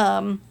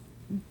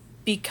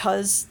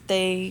 because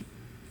they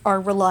are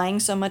relying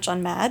so much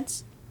on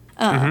Mads.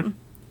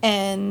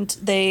 And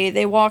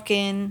they walk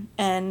in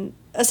and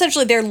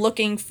essentially they're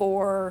looking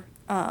for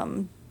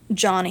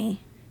Johnny.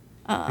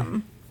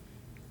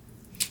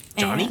 Johnny?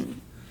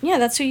 And, yeah,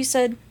 that's who you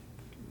said.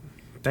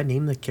 Did I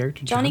name the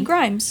character Johnny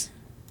Grimes.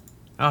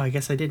 Oh, I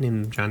guess I did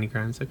name him Johnny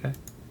Grimes. Okay.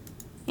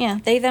 Yeah,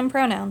 they, them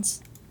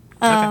pronouns.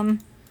 Okay.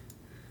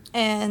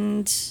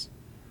 And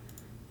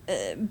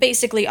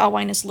basically,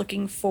 Alwine is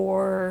looking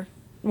for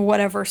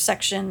whatever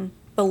section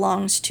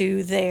belongs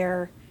to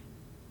their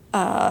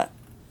a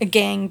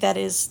gang that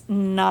is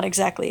not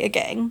exactly a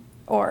gang,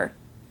 or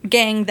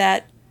gang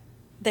that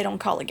they don't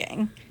call a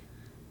gang.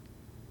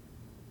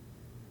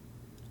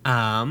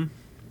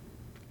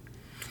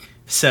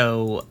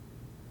 So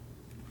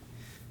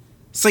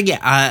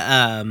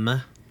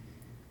yeah,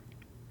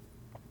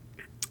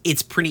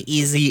 it's pretty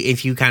easy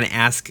if you kind of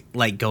ask,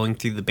 like, going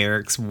through the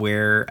barracks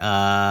where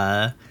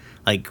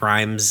like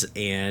Grimes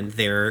and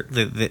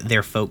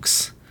their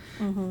folks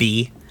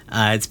be.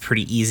 It's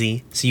pretty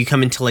easy. So you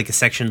come into like a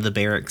section of the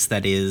barracks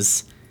that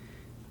is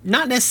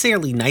not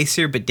necessarily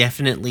nicer, but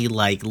definitely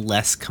like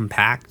less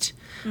compact.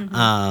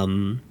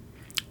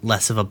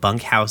 Less of a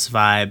bunkhouse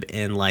vibe,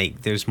 and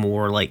like there's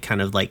more like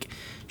kind of like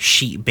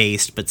sheet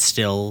based, but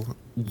still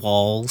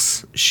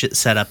walls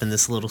set up in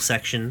this little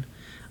section.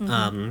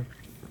 And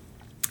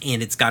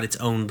it's got its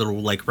own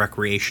little like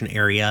recreation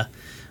area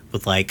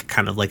with like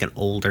kind of like an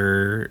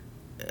older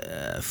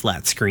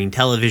flat screen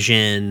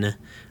television,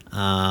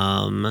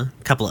 a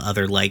couple of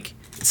other like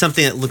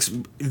something that looks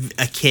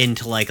akin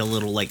to like a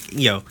little like,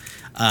 you know,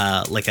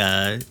 like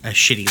a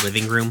shitty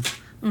living room,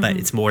 but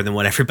it's more than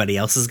what everybody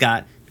else has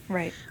got.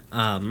 Right.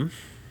 And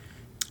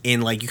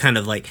like you kind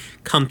of like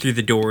come through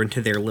the door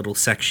into their little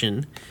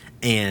section,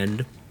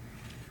 and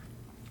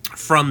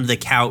from the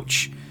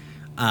couch,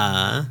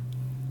 a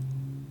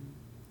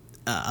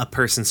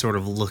person sort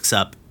of looks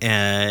up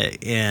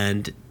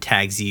and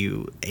tags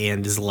you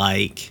and is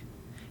like,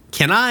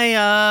 "Can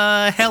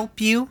I help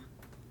you?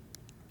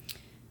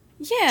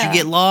 Yeah. Did you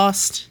get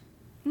lost?"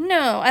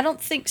 No, I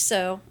don't think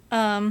so.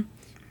 Jan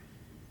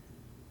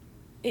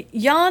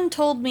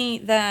told me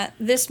that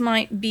this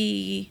might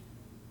be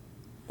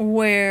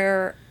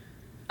where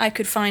I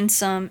could find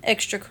some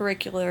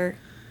extracurricular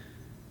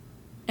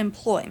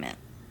employment.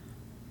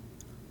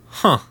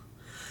 Huh.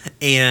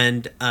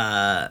 And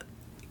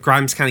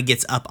Grimes kind of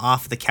gets up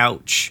off the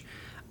couch.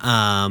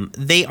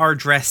 They are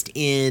dressed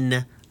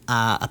in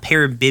a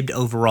pair of bibbed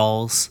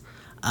overalls,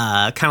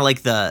 kind of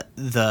like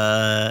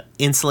the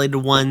insulated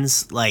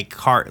ones, like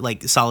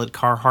solid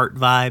Carhartt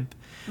vibe.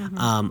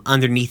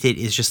 Underneath it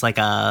is just like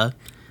a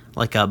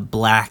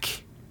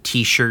black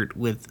T-shirt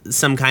with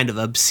some kind of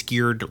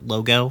obscured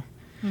logo.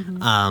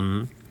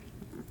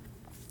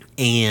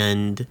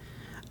 And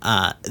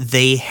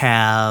they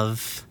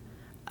have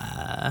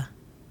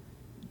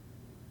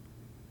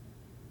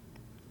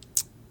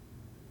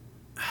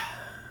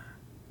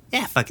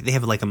yeah, fuck it, they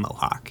have like a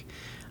mohawk.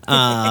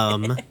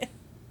 And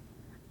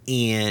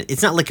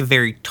it's not like a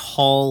very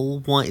tall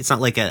one. It's not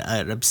like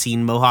an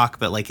obscene mohawk,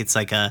 but like it's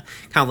like a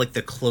kind of like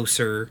the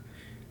closer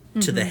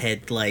to the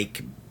head,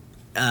 like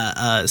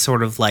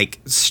sort of like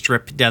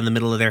strip down the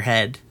middle of their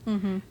head.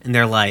 And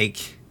they're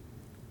like,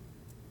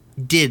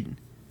 did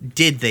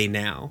they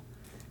now?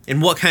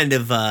 And what kind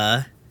of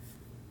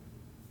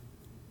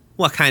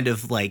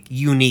like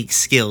unique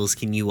skills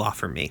can you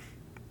offer me?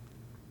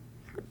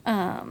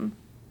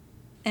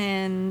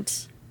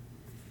 And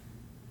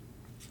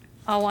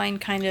Alwine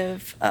kind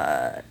of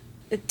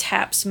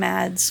taps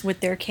Mads with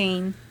their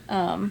cane,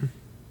 and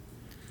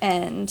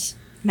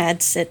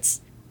Mads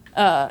sits,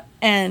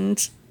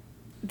 and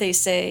they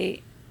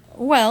say,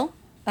 "Well,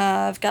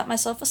 I've got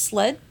myself a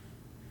sled,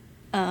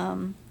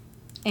 and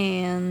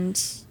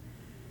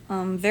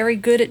I'm very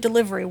good at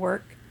delivery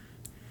work.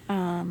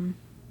 And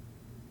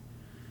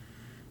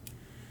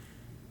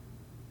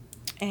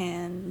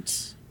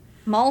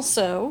I'm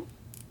also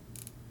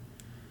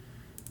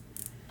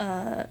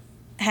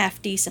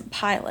half decent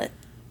pilot.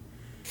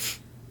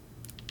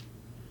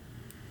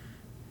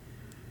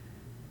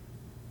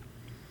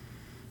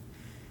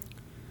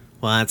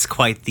 Well, that's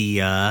quite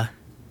the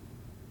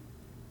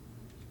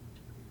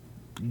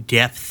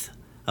depth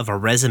of a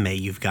resume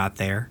you've got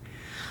there.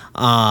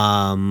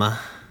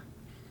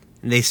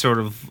 They sort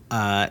of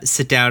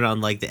sit down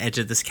on like the edge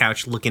of this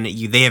couch looking at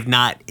you. They have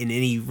not in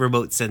any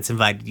remote sense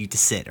invited you to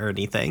sit or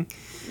anything.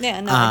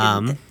 Yeah, no,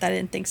 I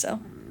didn't think so.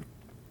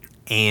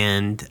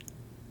 And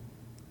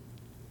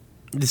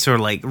they sort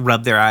of like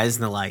rub their eyes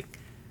and they're like,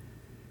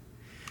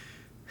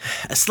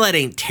 a sled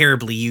ain't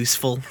terribly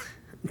useful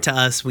to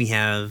us. We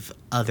have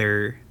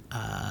other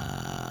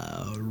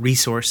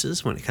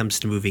resources when it comes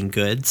to moving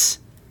goods.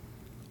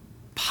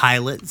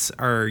 Pilots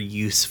are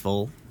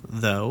useful,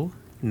 though,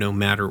 no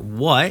matter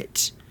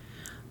what.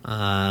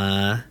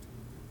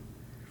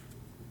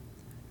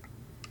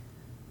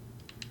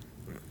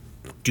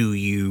 Do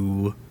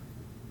you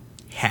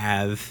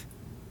have,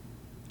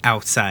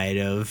 outside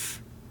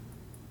of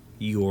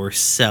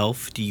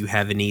yourself, do you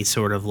have any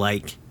sort of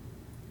like,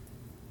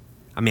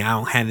 I mean, I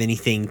don't have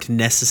anything to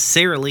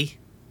necessarily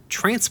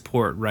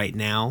transport right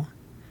now.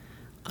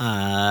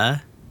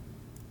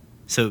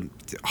 So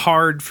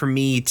hard for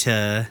me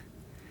to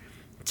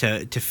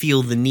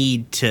feel the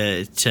need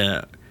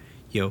to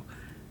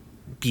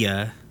be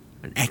an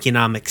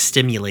economic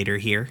stimulator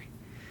here.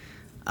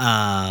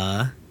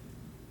 I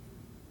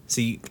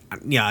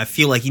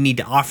feel like you need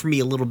to offer me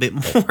a little bit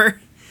more,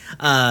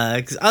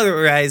 because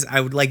otherwise I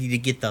would like you to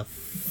get the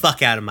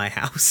fuck out of my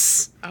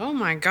house. Oh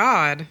my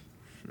god.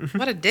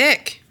 What a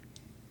dick.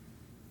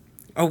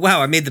 Oh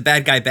wow, I made the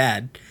bad guy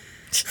bad.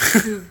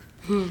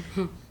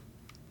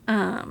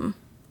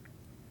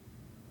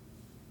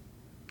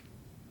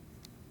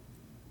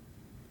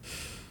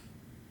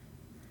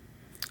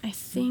 I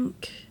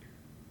think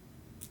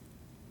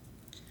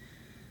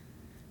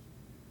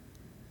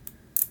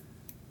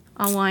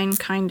Alwine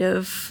kind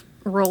of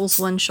rolls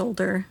one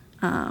shoulder,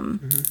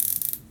 and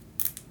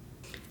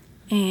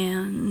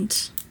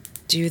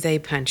Do they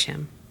punch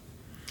him?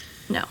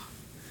 no.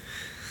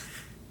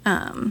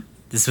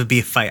 This would be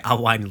a fight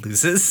Alwine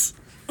loses.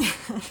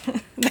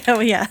 Oh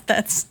yeah,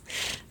 that's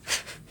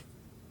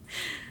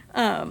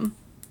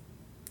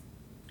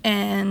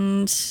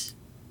and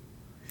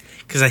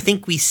Because I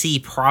think we see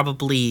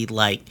probably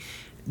like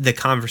the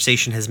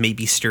conversation has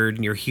maybe stirred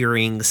and you're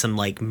hearing some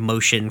like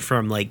motion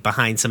from like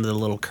behind some of the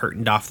little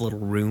curtained off little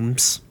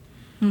rooms.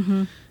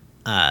 Mm-hmm.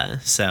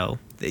 So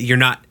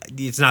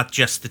it's not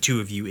just the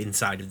two of you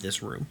inside of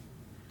this room.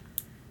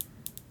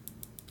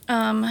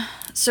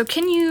 so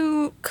can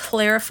you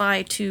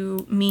clarify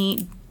to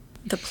me,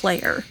 the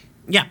player,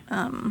 Yeah.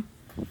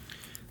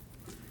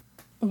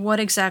 what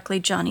exactly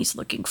Johnny's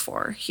looking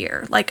for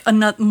here? Like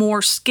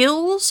more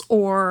skills,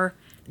 or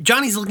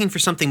Johnny's looking for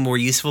something more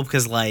useful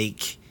because,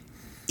 like,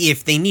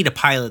 if they need a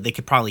pilot, they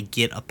could probably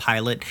get a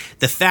pilot.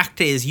 The fact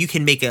is, you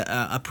can make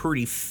a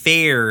pretty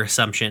fair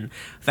assumption.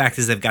 The fact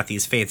is, they've got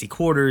these fancy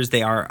quarters.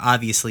 They are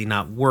obviously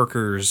not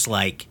workers.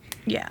 Like,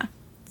 yeah.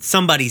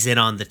 somebody's in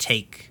on the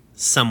take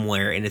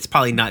somewhere, and it's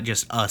probably not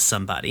just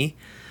somebody.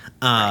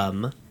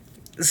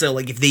 So,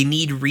 like, if they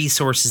need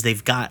resources,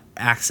 they've got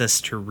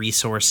access to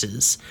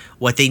resources.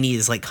 What they need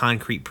is, like,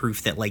 concrete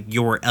proof that, like,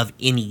 you're of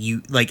any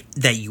use, like,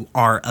 that you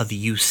are of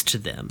use to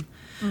them.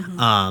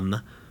 Mm-hmm.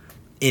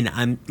 And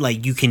I'm,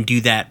 like, you can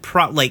do that.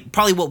 Probably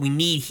what we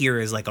need here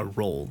is, like, a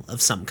role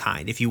of some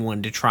kind. If you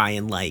wanted to try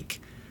and, like,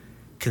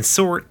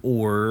 consort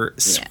or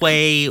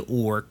sway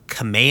or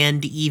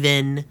command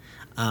even.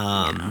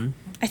 I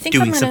think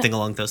doing something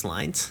along those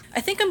lines.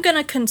 I think I'm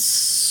gonna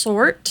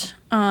consort,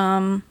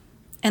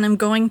 and I'm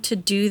going to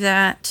do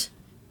that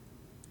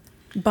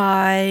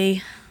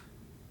by.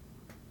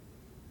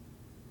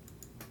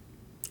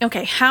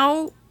 Okay,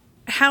 how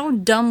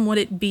dumb would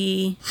it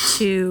be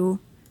to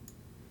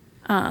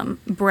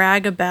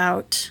brag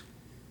about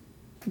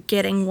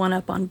getting one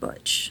up on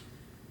Butch?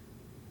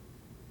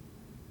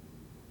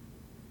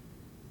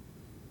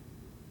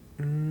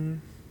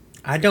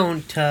 I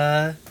don't,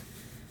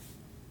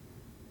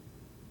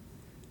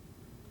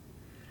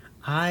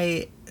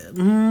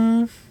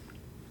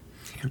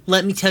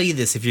 let me tell you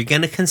this. If you're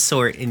going to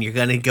consort and you're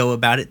going to go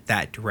about it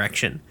that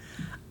direction,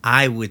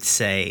 I would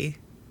say,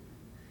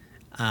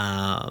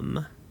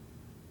 it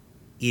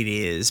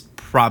is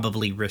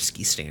probably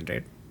risky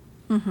standard.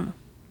 Mm-hmm.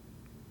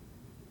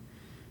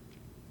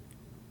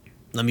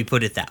 Let me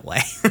put it that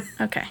way.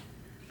 Okay.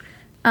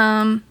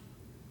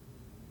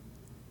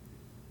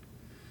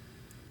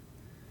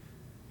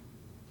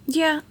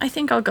 Yeah, I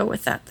think I'll go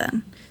with that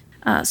then.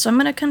 So I'm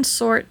going to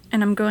consort,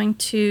 and I'm going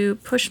to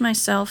push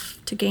myself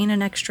to gain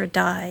an extra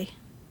die.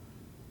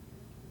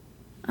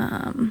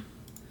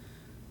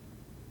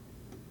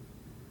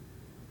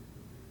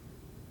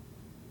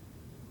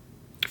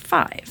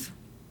 5.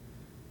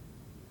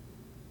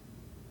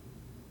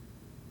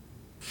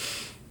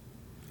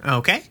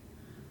 Okay.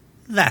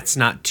 That's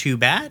not too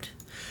bad.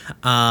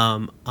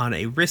 On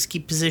a risky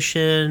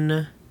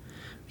position,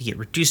 we get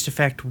reduced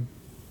effect,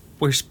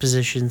 worst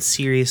position,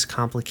 serious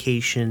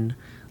complication,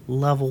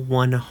 level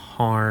 1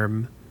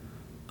 harm,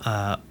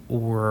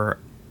 or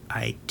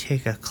I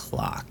tick a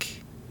clock.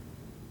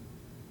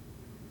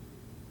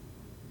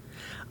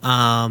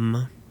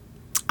 I'm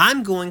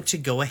going to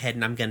go ahead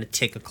and I'm going to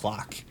tick a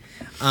clock.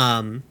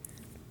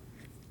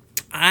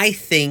 I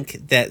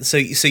think that so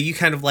you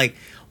kind of like,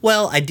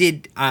 well, I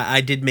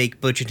did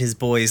make Butch and his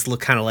boys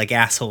look kind of like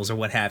assholes or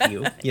what have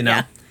you, you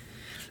know.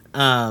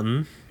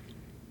 Yeah.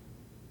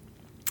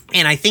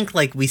 And I think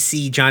like we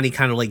see Johnny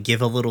kind of like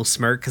give a little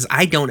smirk, because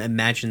I don't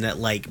imagine that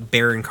like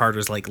Baron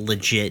Carter's like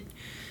legit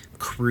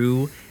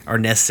crew are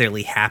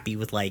necessarily happy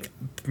with like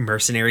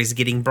mercenaries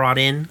getting brought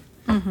in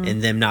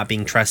and them not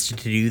being trusted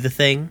to do the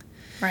thing.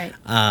 Right.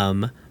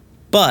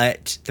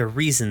 But the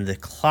reason the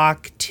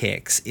clock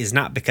ticks is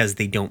not because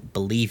they don't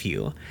believe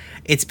you.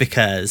 It's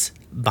because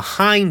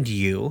behind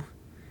you,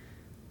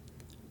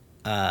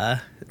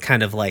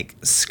 kind of like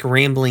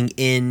scrambling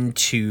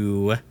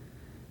into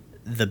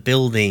the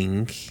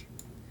building,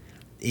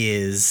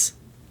 is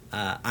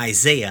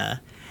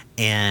Isaiah,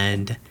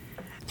 and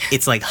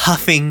it's like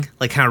huffing,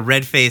 like kind of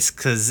red faced,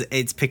 because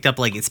it's picked up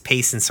like its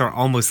pace and sort of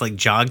almost like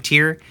jogged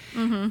here.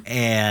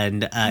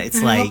 And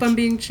it's I like, hope I'm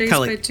being chased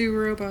kinda by like, 2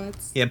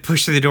 robots. yeah,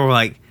 push through the door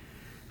like,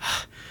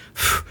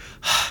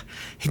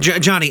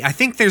 Johnny, I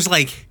think there's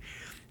like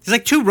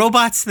 2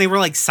 robots and they were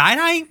like side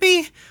eyeing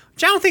me,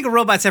 which I don't think a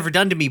robot's ever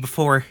done to me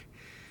before.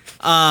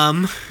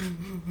 Oh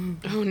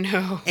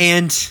no.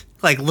 And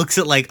like looks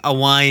at like a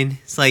wine.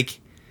 It's like,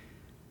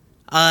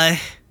 I'm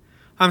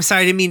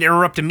sorry, I didn't mean to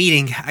interrupt a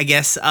meeting, I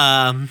guess.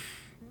 And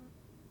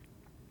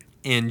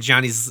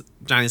Johnny's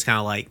kind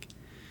of like,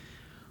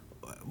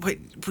 what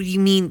do you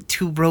mean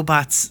 2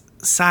 robots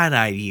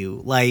side-eye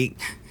you? Like,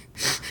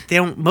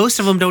 most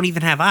of them don't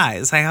even have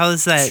eyes. Like, how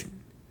is that?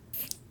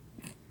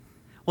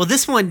 Well,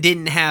 this one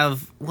didn't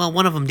have,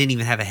 one of them didn't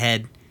even have a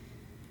head.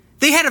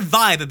 They had a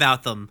vibe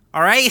about them,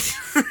 all right?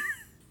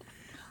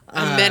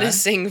 A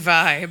menacing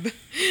vibe.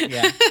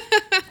 Yeah.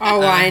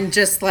 Wine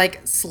just like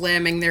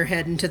slamming their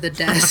head into the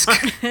desk.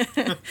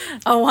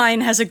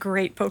 Owain has a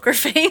great poker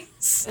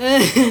face.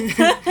 Maybe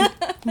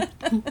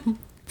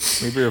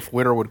if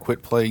Winter would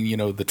quit playing,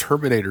 the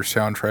Terminator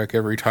soundtrack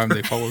every time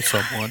they follow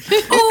someone.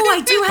 Oh,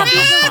 I do have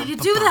the ability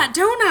to do that,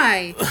 don't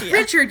I? Yeah.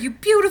 Richard, you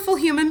beautiful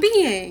human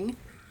being.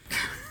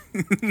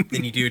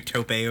 Then you do a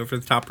tope over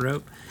the top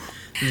rope.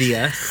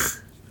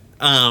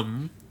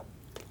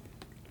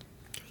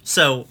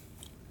 So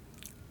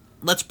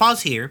let's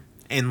pause here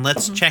and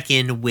let's check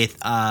in with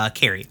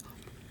Carrie.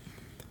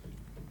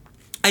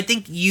 I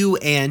think you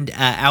and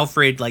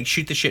Alfred like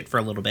shoot the shit for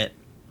a little bit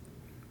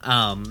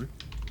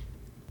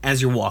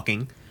as you're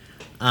walking,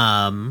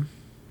 and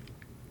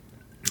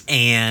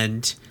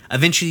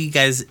eventually you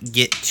guys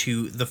get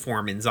to the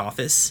foreman's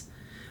office,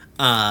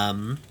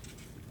 and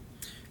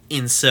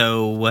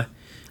so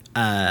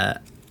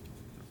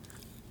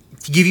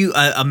to give you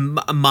a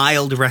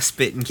mild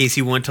respite in case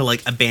you want to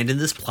like abandon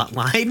this plot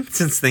line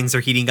since things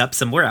are heating up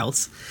somewhere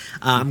else,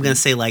 I'm gonna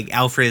say like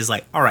Alfred is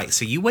like, all right,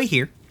 so you wait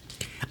here.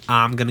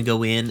 I'm gonna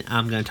go in.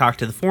 I'm gonna talk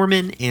to the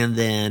foreman, and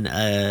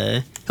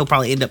then he'll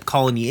probably end up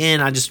calling you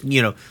in. I just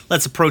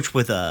let's approach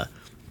with a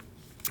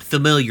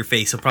familiar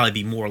face. He'll probably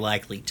be more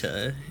likely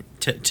to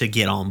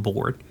get on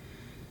board.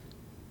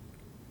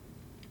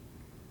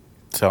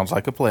 Sounds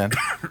like a plan.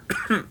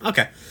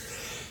 Okay.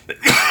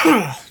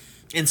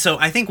 And so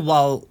I think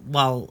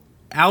while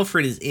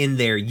Alfred is in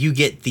there, you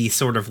get the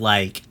sort of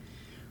like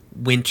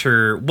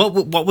Winter.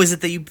 What was it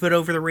that you put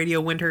over the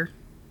radio, Winter?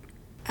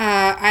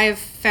 I've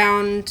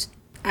found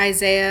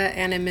Isaiah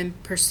and am in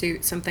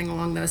pursuit, something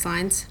along those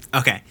lines.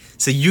 Okay,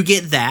 so you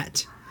get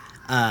that.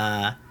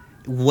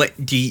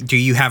 What do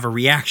you have a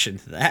reaction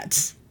to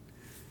that?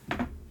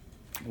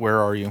 Where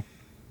are you?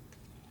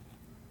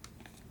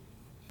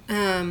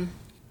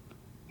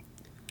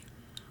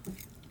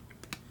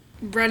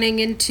 Running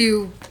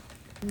into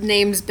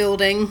Names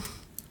building.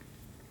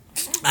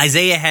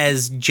 Isaiah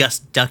has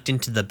just ducked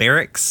into the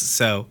barracks,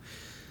 so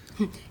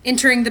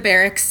Entering the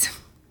barracks.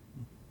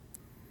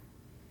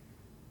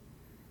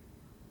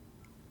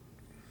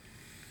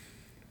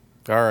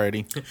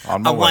 Alrighty.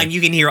 On my way. Wine,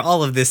 you can hear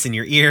all of this in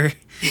your ear.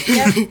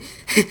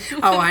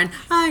 I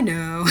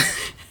know.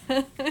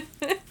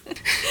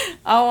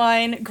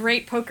 Owain,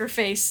 great poker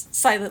face,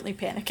 silently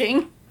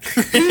panicking.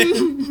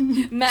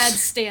 Mad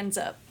stands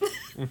up.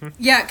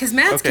 Yeah, because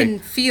Mads Okay. can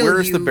feel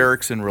Where is you, the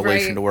barracks in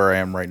relation right? to where I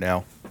am right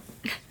now?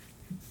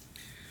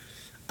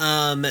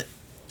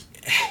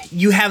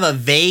 You have a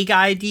vague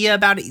idea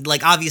about it.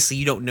 Like, obviously,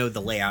 you don't know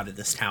the layout of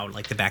this town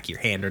like the back of your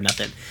hand or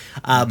nothing.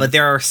 But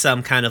there are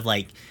some kind of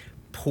like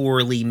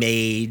poorly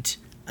made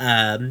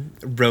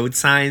road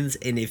signs,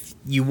 and if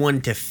you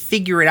wanted to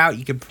figure it out,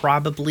 you could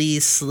probably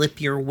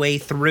slip your way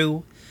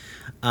through.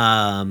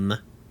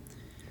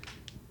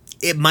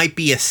 It might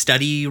be a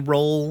study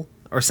roll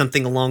or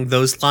something along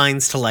those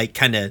lines to like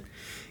kind of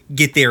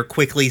get there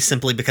quickly,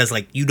 simply because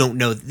like you don't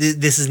know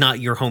this is not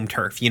your home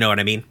turf. You know what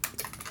I mean?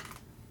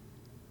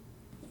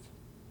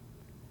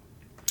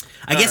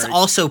 I guess Alright.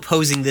 also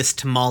posing this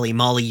to Molly.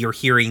 Molly, you're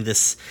hearing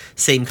this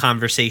same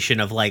conversation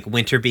of like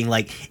Winter being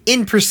like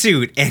in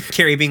pursuit, and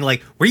Carrie being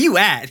like, "Where you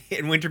at?"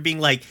 And Winter being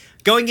like,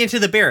 "Going into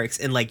the barracks."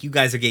 And like, you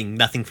guys are getting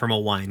nothing from a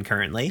wine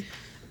currently.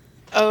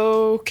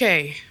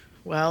 Okay.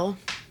 Well.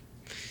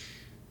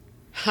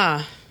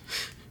 Huh.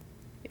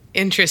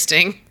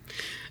 Interesting.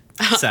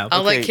 So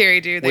I'll let Okay,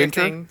 Carrie do their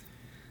Winter? thing.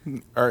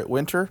 All right,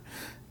 Winter.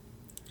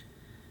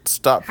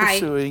 Stop Hi.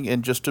 pursuing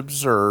and just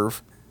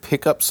observe.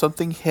 Pick up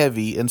something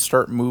heavy and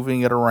start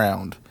moving it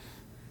around.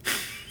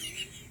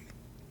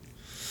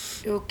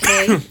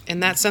 Okay.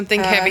 And that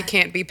something heavy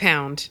can't be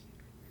pound.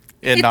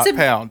 And It's not a-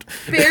 pound.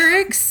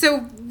 Barracks,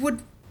 so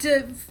would.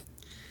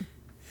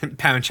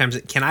 Pound chimes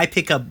in. Can I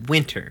pick up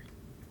Winter?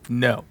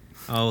 No.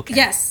 Okay.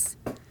 Yes.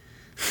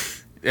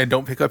 And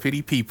don't pick up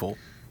any people.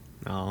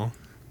 Oh.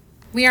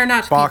 We are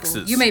not Boxes.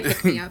 people. You may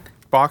pick me up.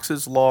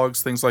 Boxes,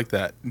 logs, things like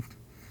that.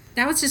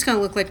 Now it's just going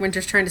to look like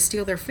Winter's trying to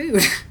steal their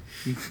food.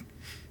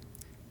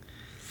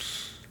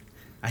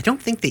 I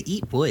don't think they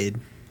eat wood.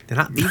 They're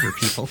not beaver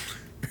people.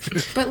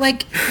 But,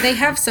 like, they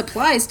have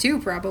supplies too,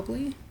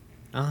 probably.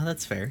 Oh,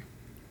 that's fair.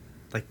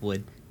 Like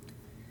wood.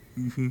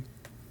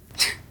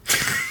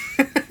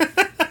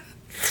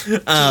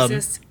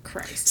 Jesus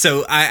Christ.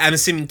 So I'm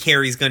assuming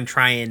Carrie's going to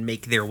try and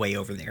make their way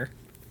over there.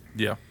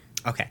 Yeah.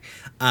 Okay.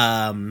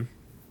 How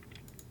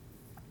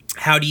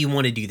do you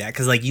want to do that?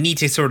 Because like you need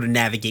to sort of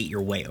navigate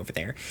your way over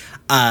there.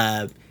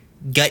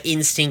 Gut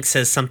instinct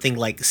says something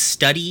like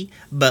study,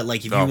 but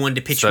like if you Oh, wanted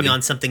to pitch study. me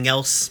on something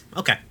else,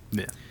 okay.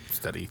 Yeah.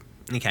 Study.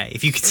 Okay,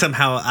 if you could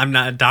somehow, I'm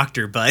not a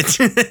doctor, but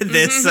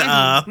this, so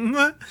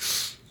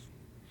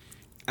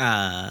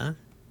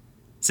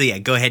yeah,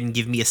 go ahead and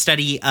give me a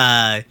study.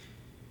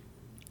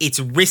 It's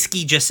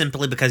risky just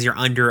simply because you're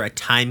under a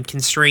time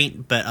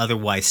constraint, but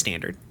otherwise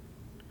standard.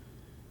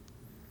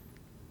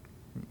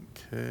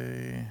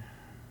 Okay.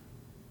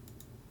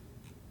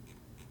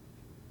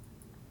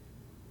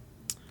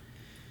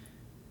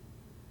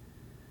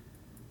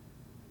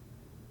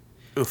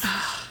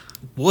 Oof.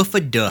 Woof a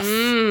duff.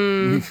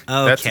 Okay.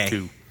 That's a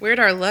 2. Where'd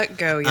our luck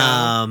go,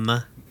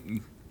 y'all?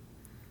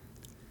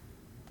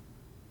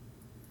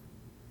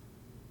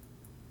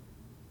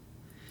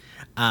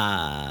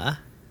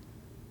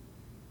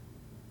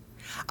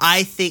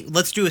 I think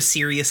let's do a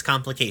serious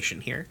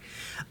complication here.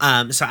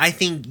 So I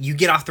think you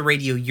get off the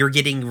radio, you're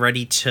getting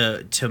ready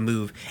to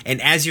move,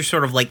 and as you're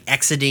sort of like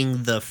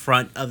exiting the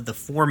front of the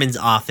foreman's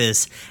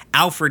office,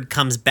 Alfred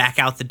comes back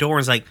out the door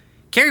and is like,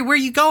 "Carrie, where are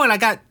you going?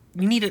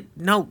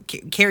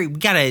 Carrie, we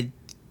gotta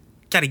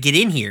get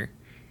in here."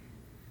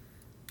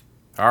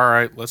 All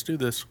right, let's do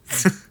this.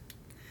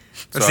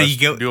 So you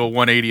go do a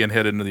 180 and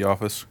head into the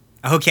office.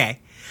 Okay.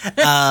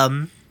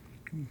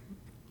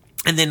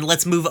 And then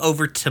let's move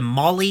over to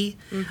Molly.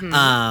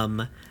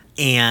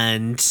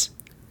 And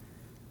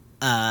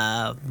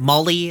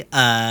Molly,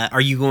 what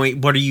are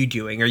you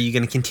doing? Are you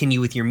going to continue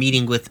with your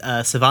meeting with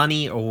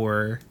Savani,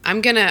 or?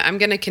 I'm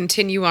gonna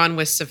continue on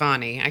with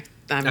Savani. Okay.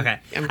 I'm I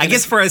gonna-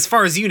 guess for as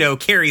far as you know,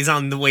 Carrie's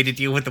on the way to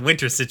deal with the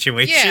winter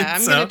situation. Yeah,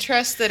 I'm so. gonna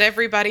trust that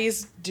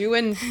everybody's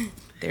doing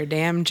their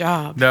damn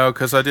job. No,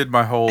 because I did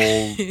my whole,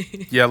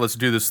 yeah, let's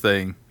do this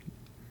thing.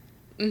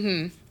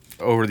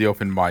 Over the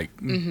open mic.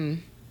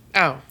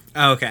 Oh.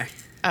 Oh, okay.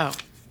 Oh.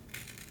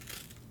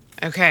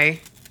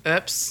 Okay.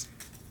 Oops.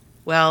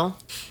 Well,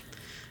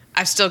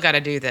 I've still got to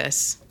do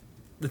this.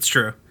 That's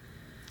true.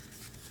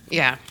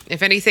 Yeah.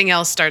 If anything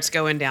else starts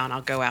going down,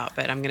 I'll go out,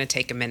 but I'm going to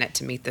take a minute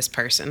to meet this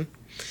person.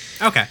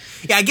 Okay.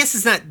 Yeah, I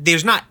guess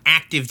there's not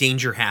active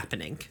danger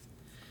happening.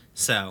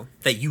 So,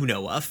 that you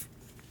know of.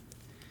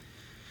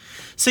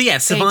 So yeah,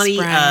 Savani,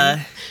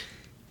 Brian.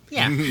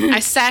 yeah. I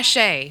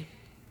sashay,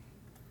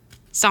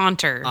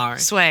 saunter, All right.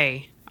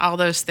 sway, all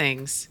those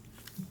things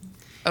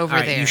over All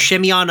right, there. you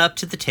shimmy on up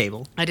to the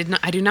table. I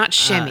do not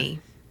shimmy.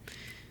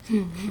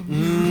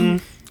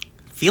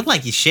 Feel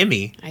like you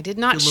shimmy. I did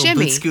not Do a little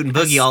shimmy. boot scoot and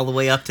boogie all the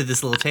way up to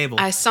this little table.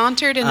 I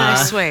sauntered and I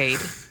swayed.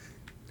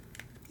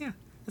 Yeah,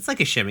 it's like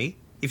a shimmy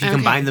if you Okay.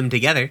 combine them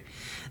together.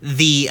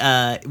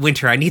 The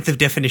Winter, I need the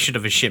definition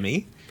of a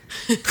shimmy.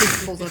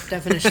 Hold up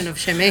definition of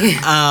shimmy.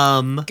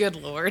 Good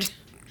Lord.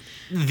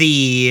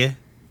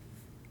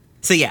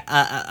 So yeah,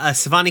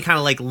 Savani kind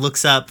of like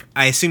looks up.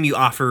 I assume you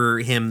offer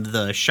him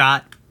the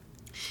shot.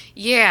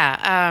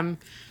 Yeah.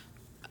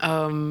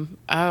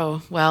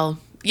 Oh, well,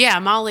 yeah,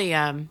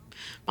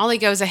 Molly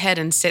goes ahead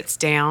and sits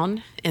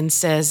down and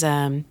says,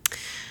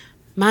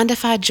 mind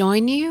if I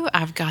join you?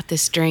 I've got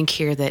this drink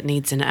here that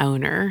needs an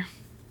owner.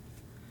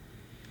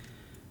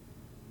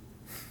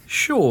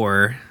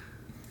 Sure.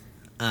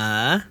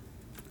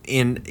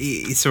 And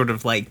he sort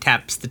of like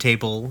taps the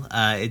table,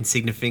 in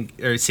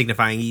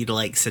signifying you to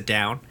like sit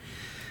down.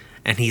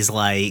 And he's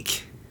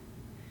like,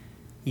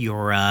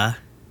 "You're a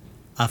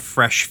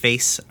fresh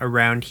face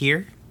around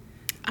here.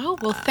 Oh,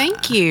 well,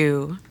 thank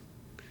you.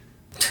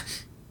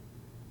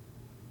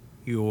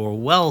 You're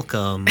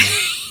welcome."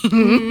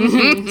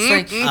 It's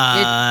like,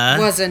 it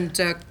wasn't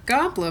a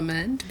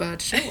compliment,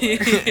 but sure.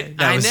 That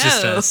I was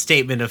just know. a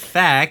statement of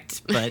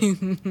fact, but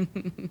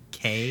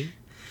okay.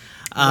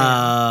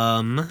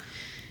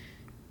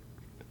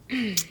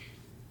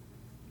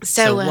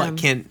 So what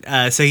can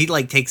so he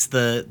like takes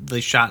the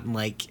shot and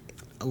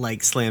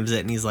like slams it,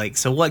 and he's like,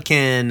 so what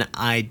can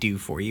I do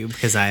for you?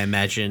 Because I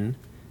imagine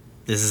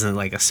this isn't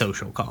like a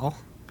social call.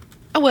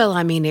 Well,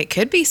 I mean, it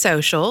could be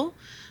social.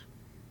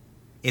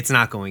 It's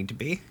not going to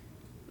be.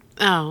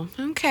 Oh,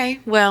 okay.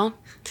 Well,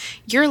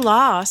 you're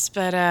lost,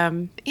 but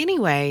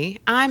anyway,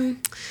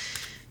 I'm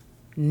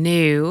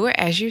new,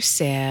 as you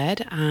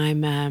said.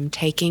 I'm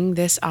taking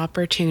this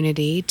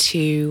opportunity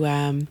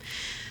to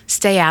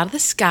stay out of the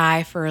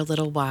sky for a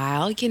little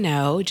while,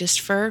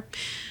 just for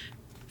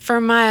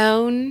my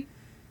own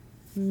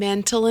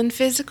mental and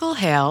physical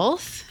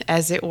health,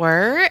 as it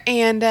were.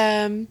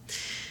 And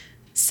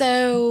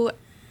so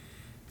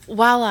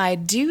while I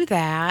do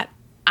that,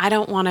 I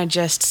don't want to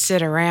just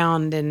sit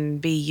around and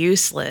be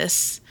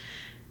useless.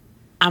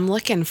 I'm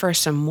looking for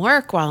some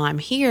work while I'm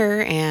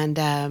here, and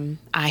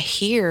I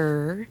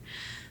hear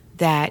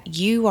that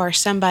you are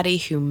somebody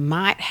who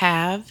might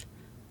have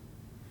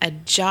a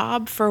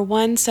job for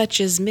one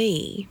such as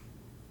me.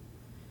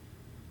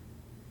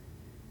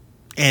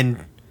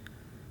 And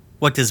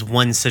what does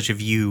one such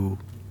of you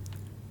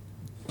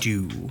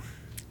do?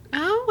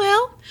 Oh,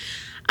 well,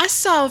 I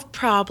solve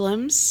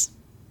problems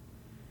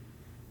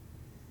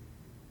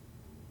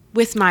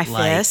with my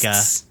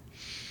fists.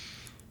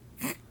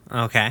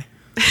 Okay.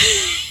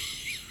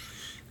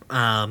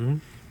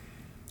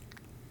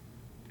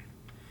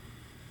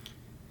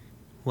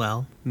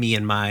 Well,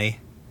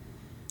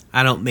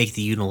 I don't make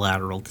the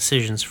unilateral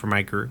decisions for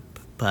my group,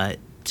 but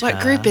What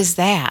group is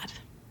that?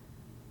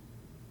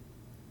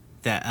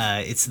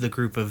 that? It's the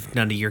group of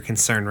none of your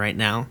concern right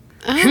now.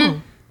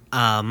 Oh.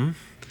 Um,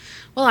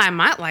 Well, I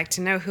might like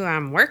to know who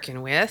I'm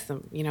working with.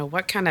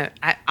 What kind of...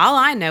 all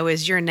I know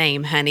is your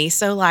name, honey.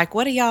 So,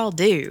 what do y'all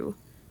do?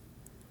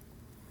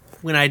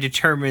 when I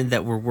determine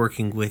that we're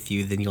working with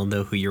you, then you'll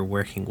know who you're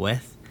working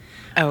with.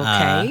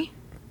 Okay.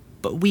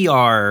 But we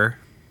are,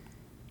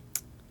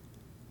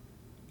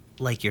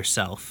 like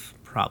yourself,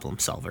 problem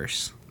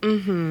solvers.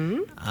 Mm-hmm.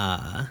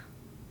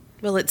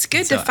 Well, it's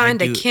good so to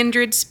find I a do-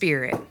 kindred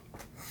spirit.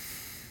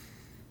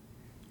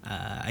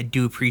 I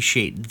do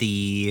appreciate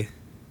the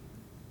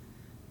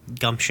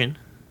gumption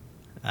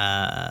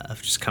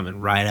of just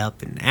coming right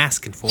up and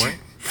asking for it.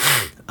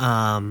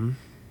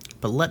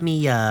 But let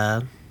me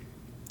hold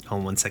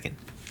on 1 second.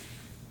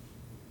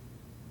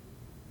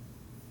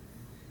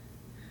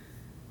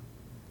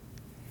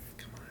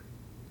 Come on.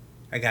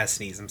 I gotta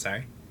sneeze, I'm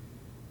sorry.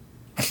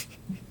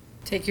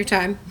 Take your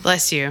time.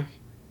 Bless you.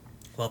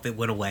 Well, it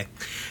went away.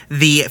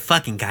 The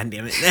fucking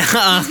goddamn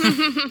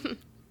it.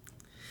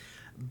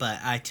 But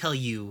I tell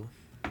you,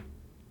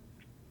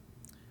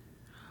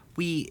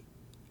 we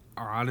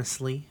are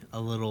honestly a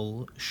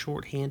little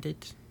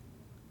short-handed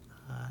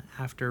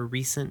after a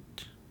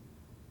recent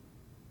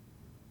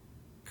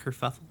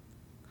kerfuffle.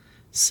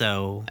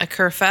 So, A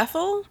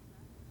kerfuffle?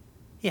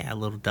 yeah, a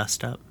little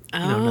dust up.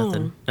 Oh.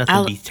 Nothing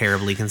I'll- to be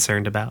terribly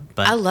concerned about.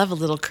 But I love a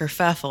little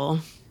kerfuffle.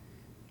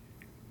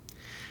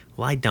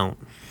 well, I don't.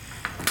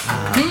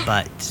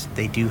 But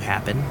they do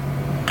happen.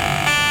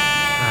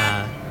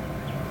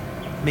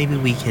 Maybe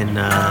we can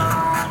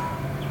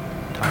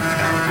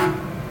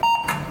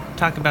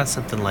talk about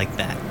something like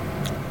that.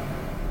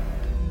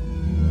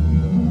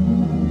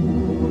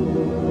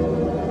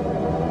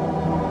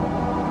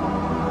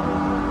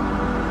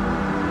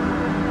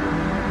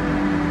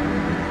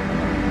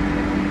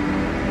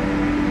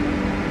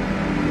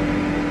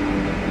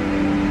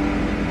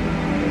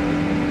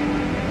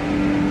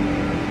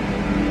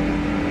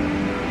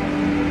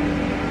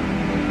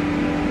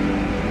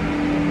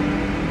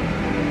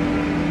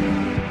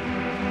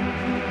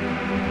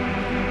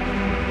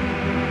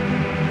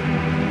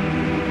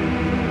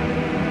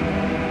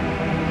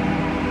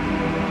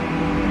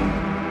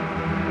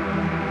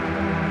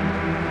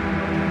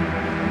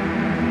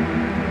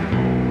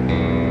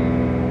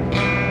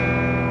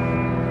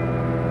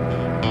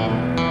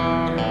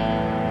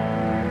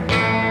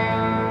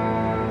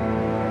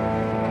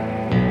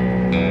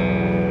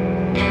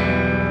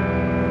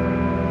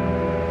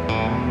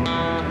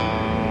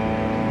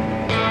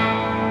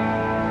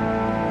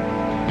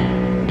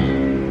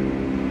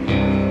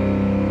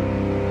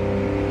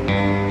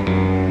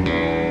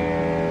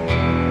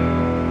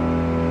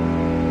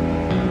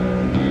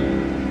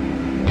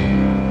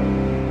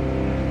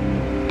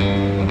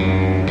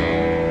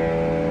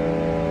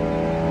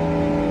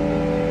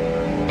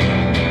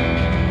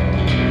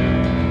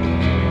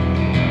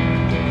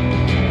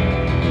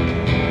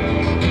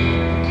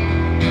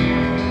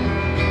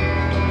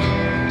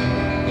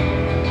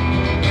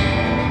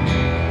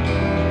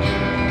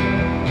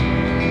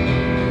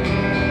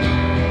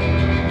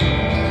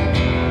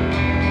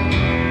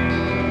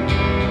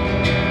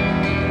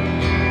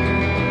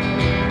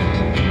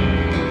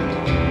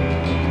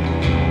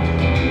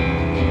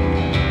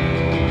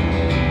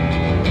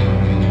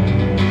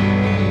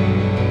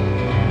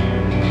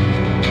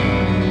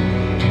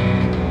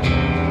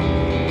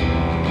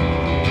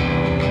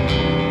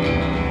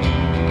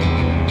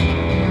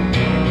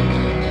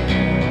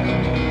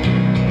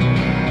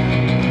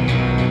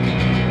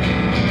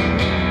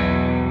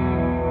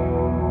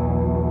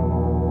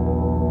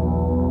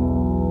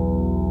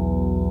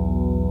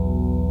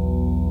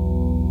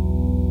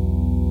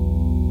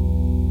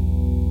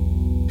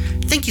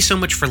 Thank you so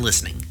much for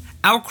listening.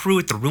 Our crew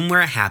at The Room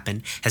Where It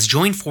Happened has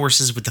joined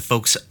forces with the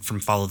folks from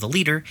Follow the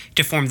Leader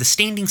to form the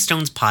Standing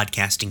Stones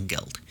Podcasting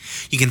Guild.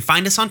 You can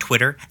find us on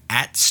Twitter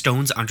at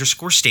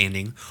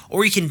Stones_Standing,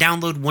 or you can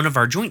download one of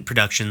our joint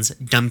productions,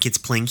 Dumb Kids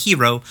Playing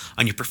Hero,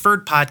 on your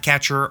preferred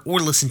podcatcher or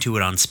listen to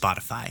it on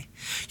Spotify.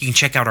 You can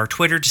check out our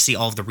Twitter to see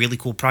all of the really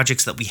cool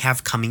projects that we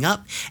have coming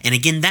up, and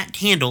again, that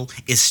handle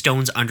is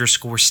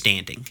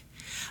Stones_Standing.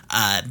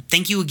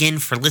 Thank you again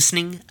for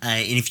listening,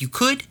 and if you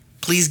could,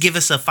 please give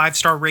us a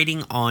 5-star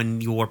rating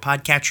on your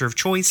podcatcher of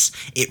choice.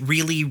 It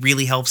really,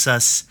 really helps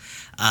us.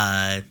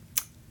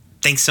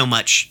 Thanks so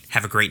much.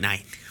 Have a great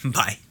night.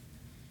 Bye.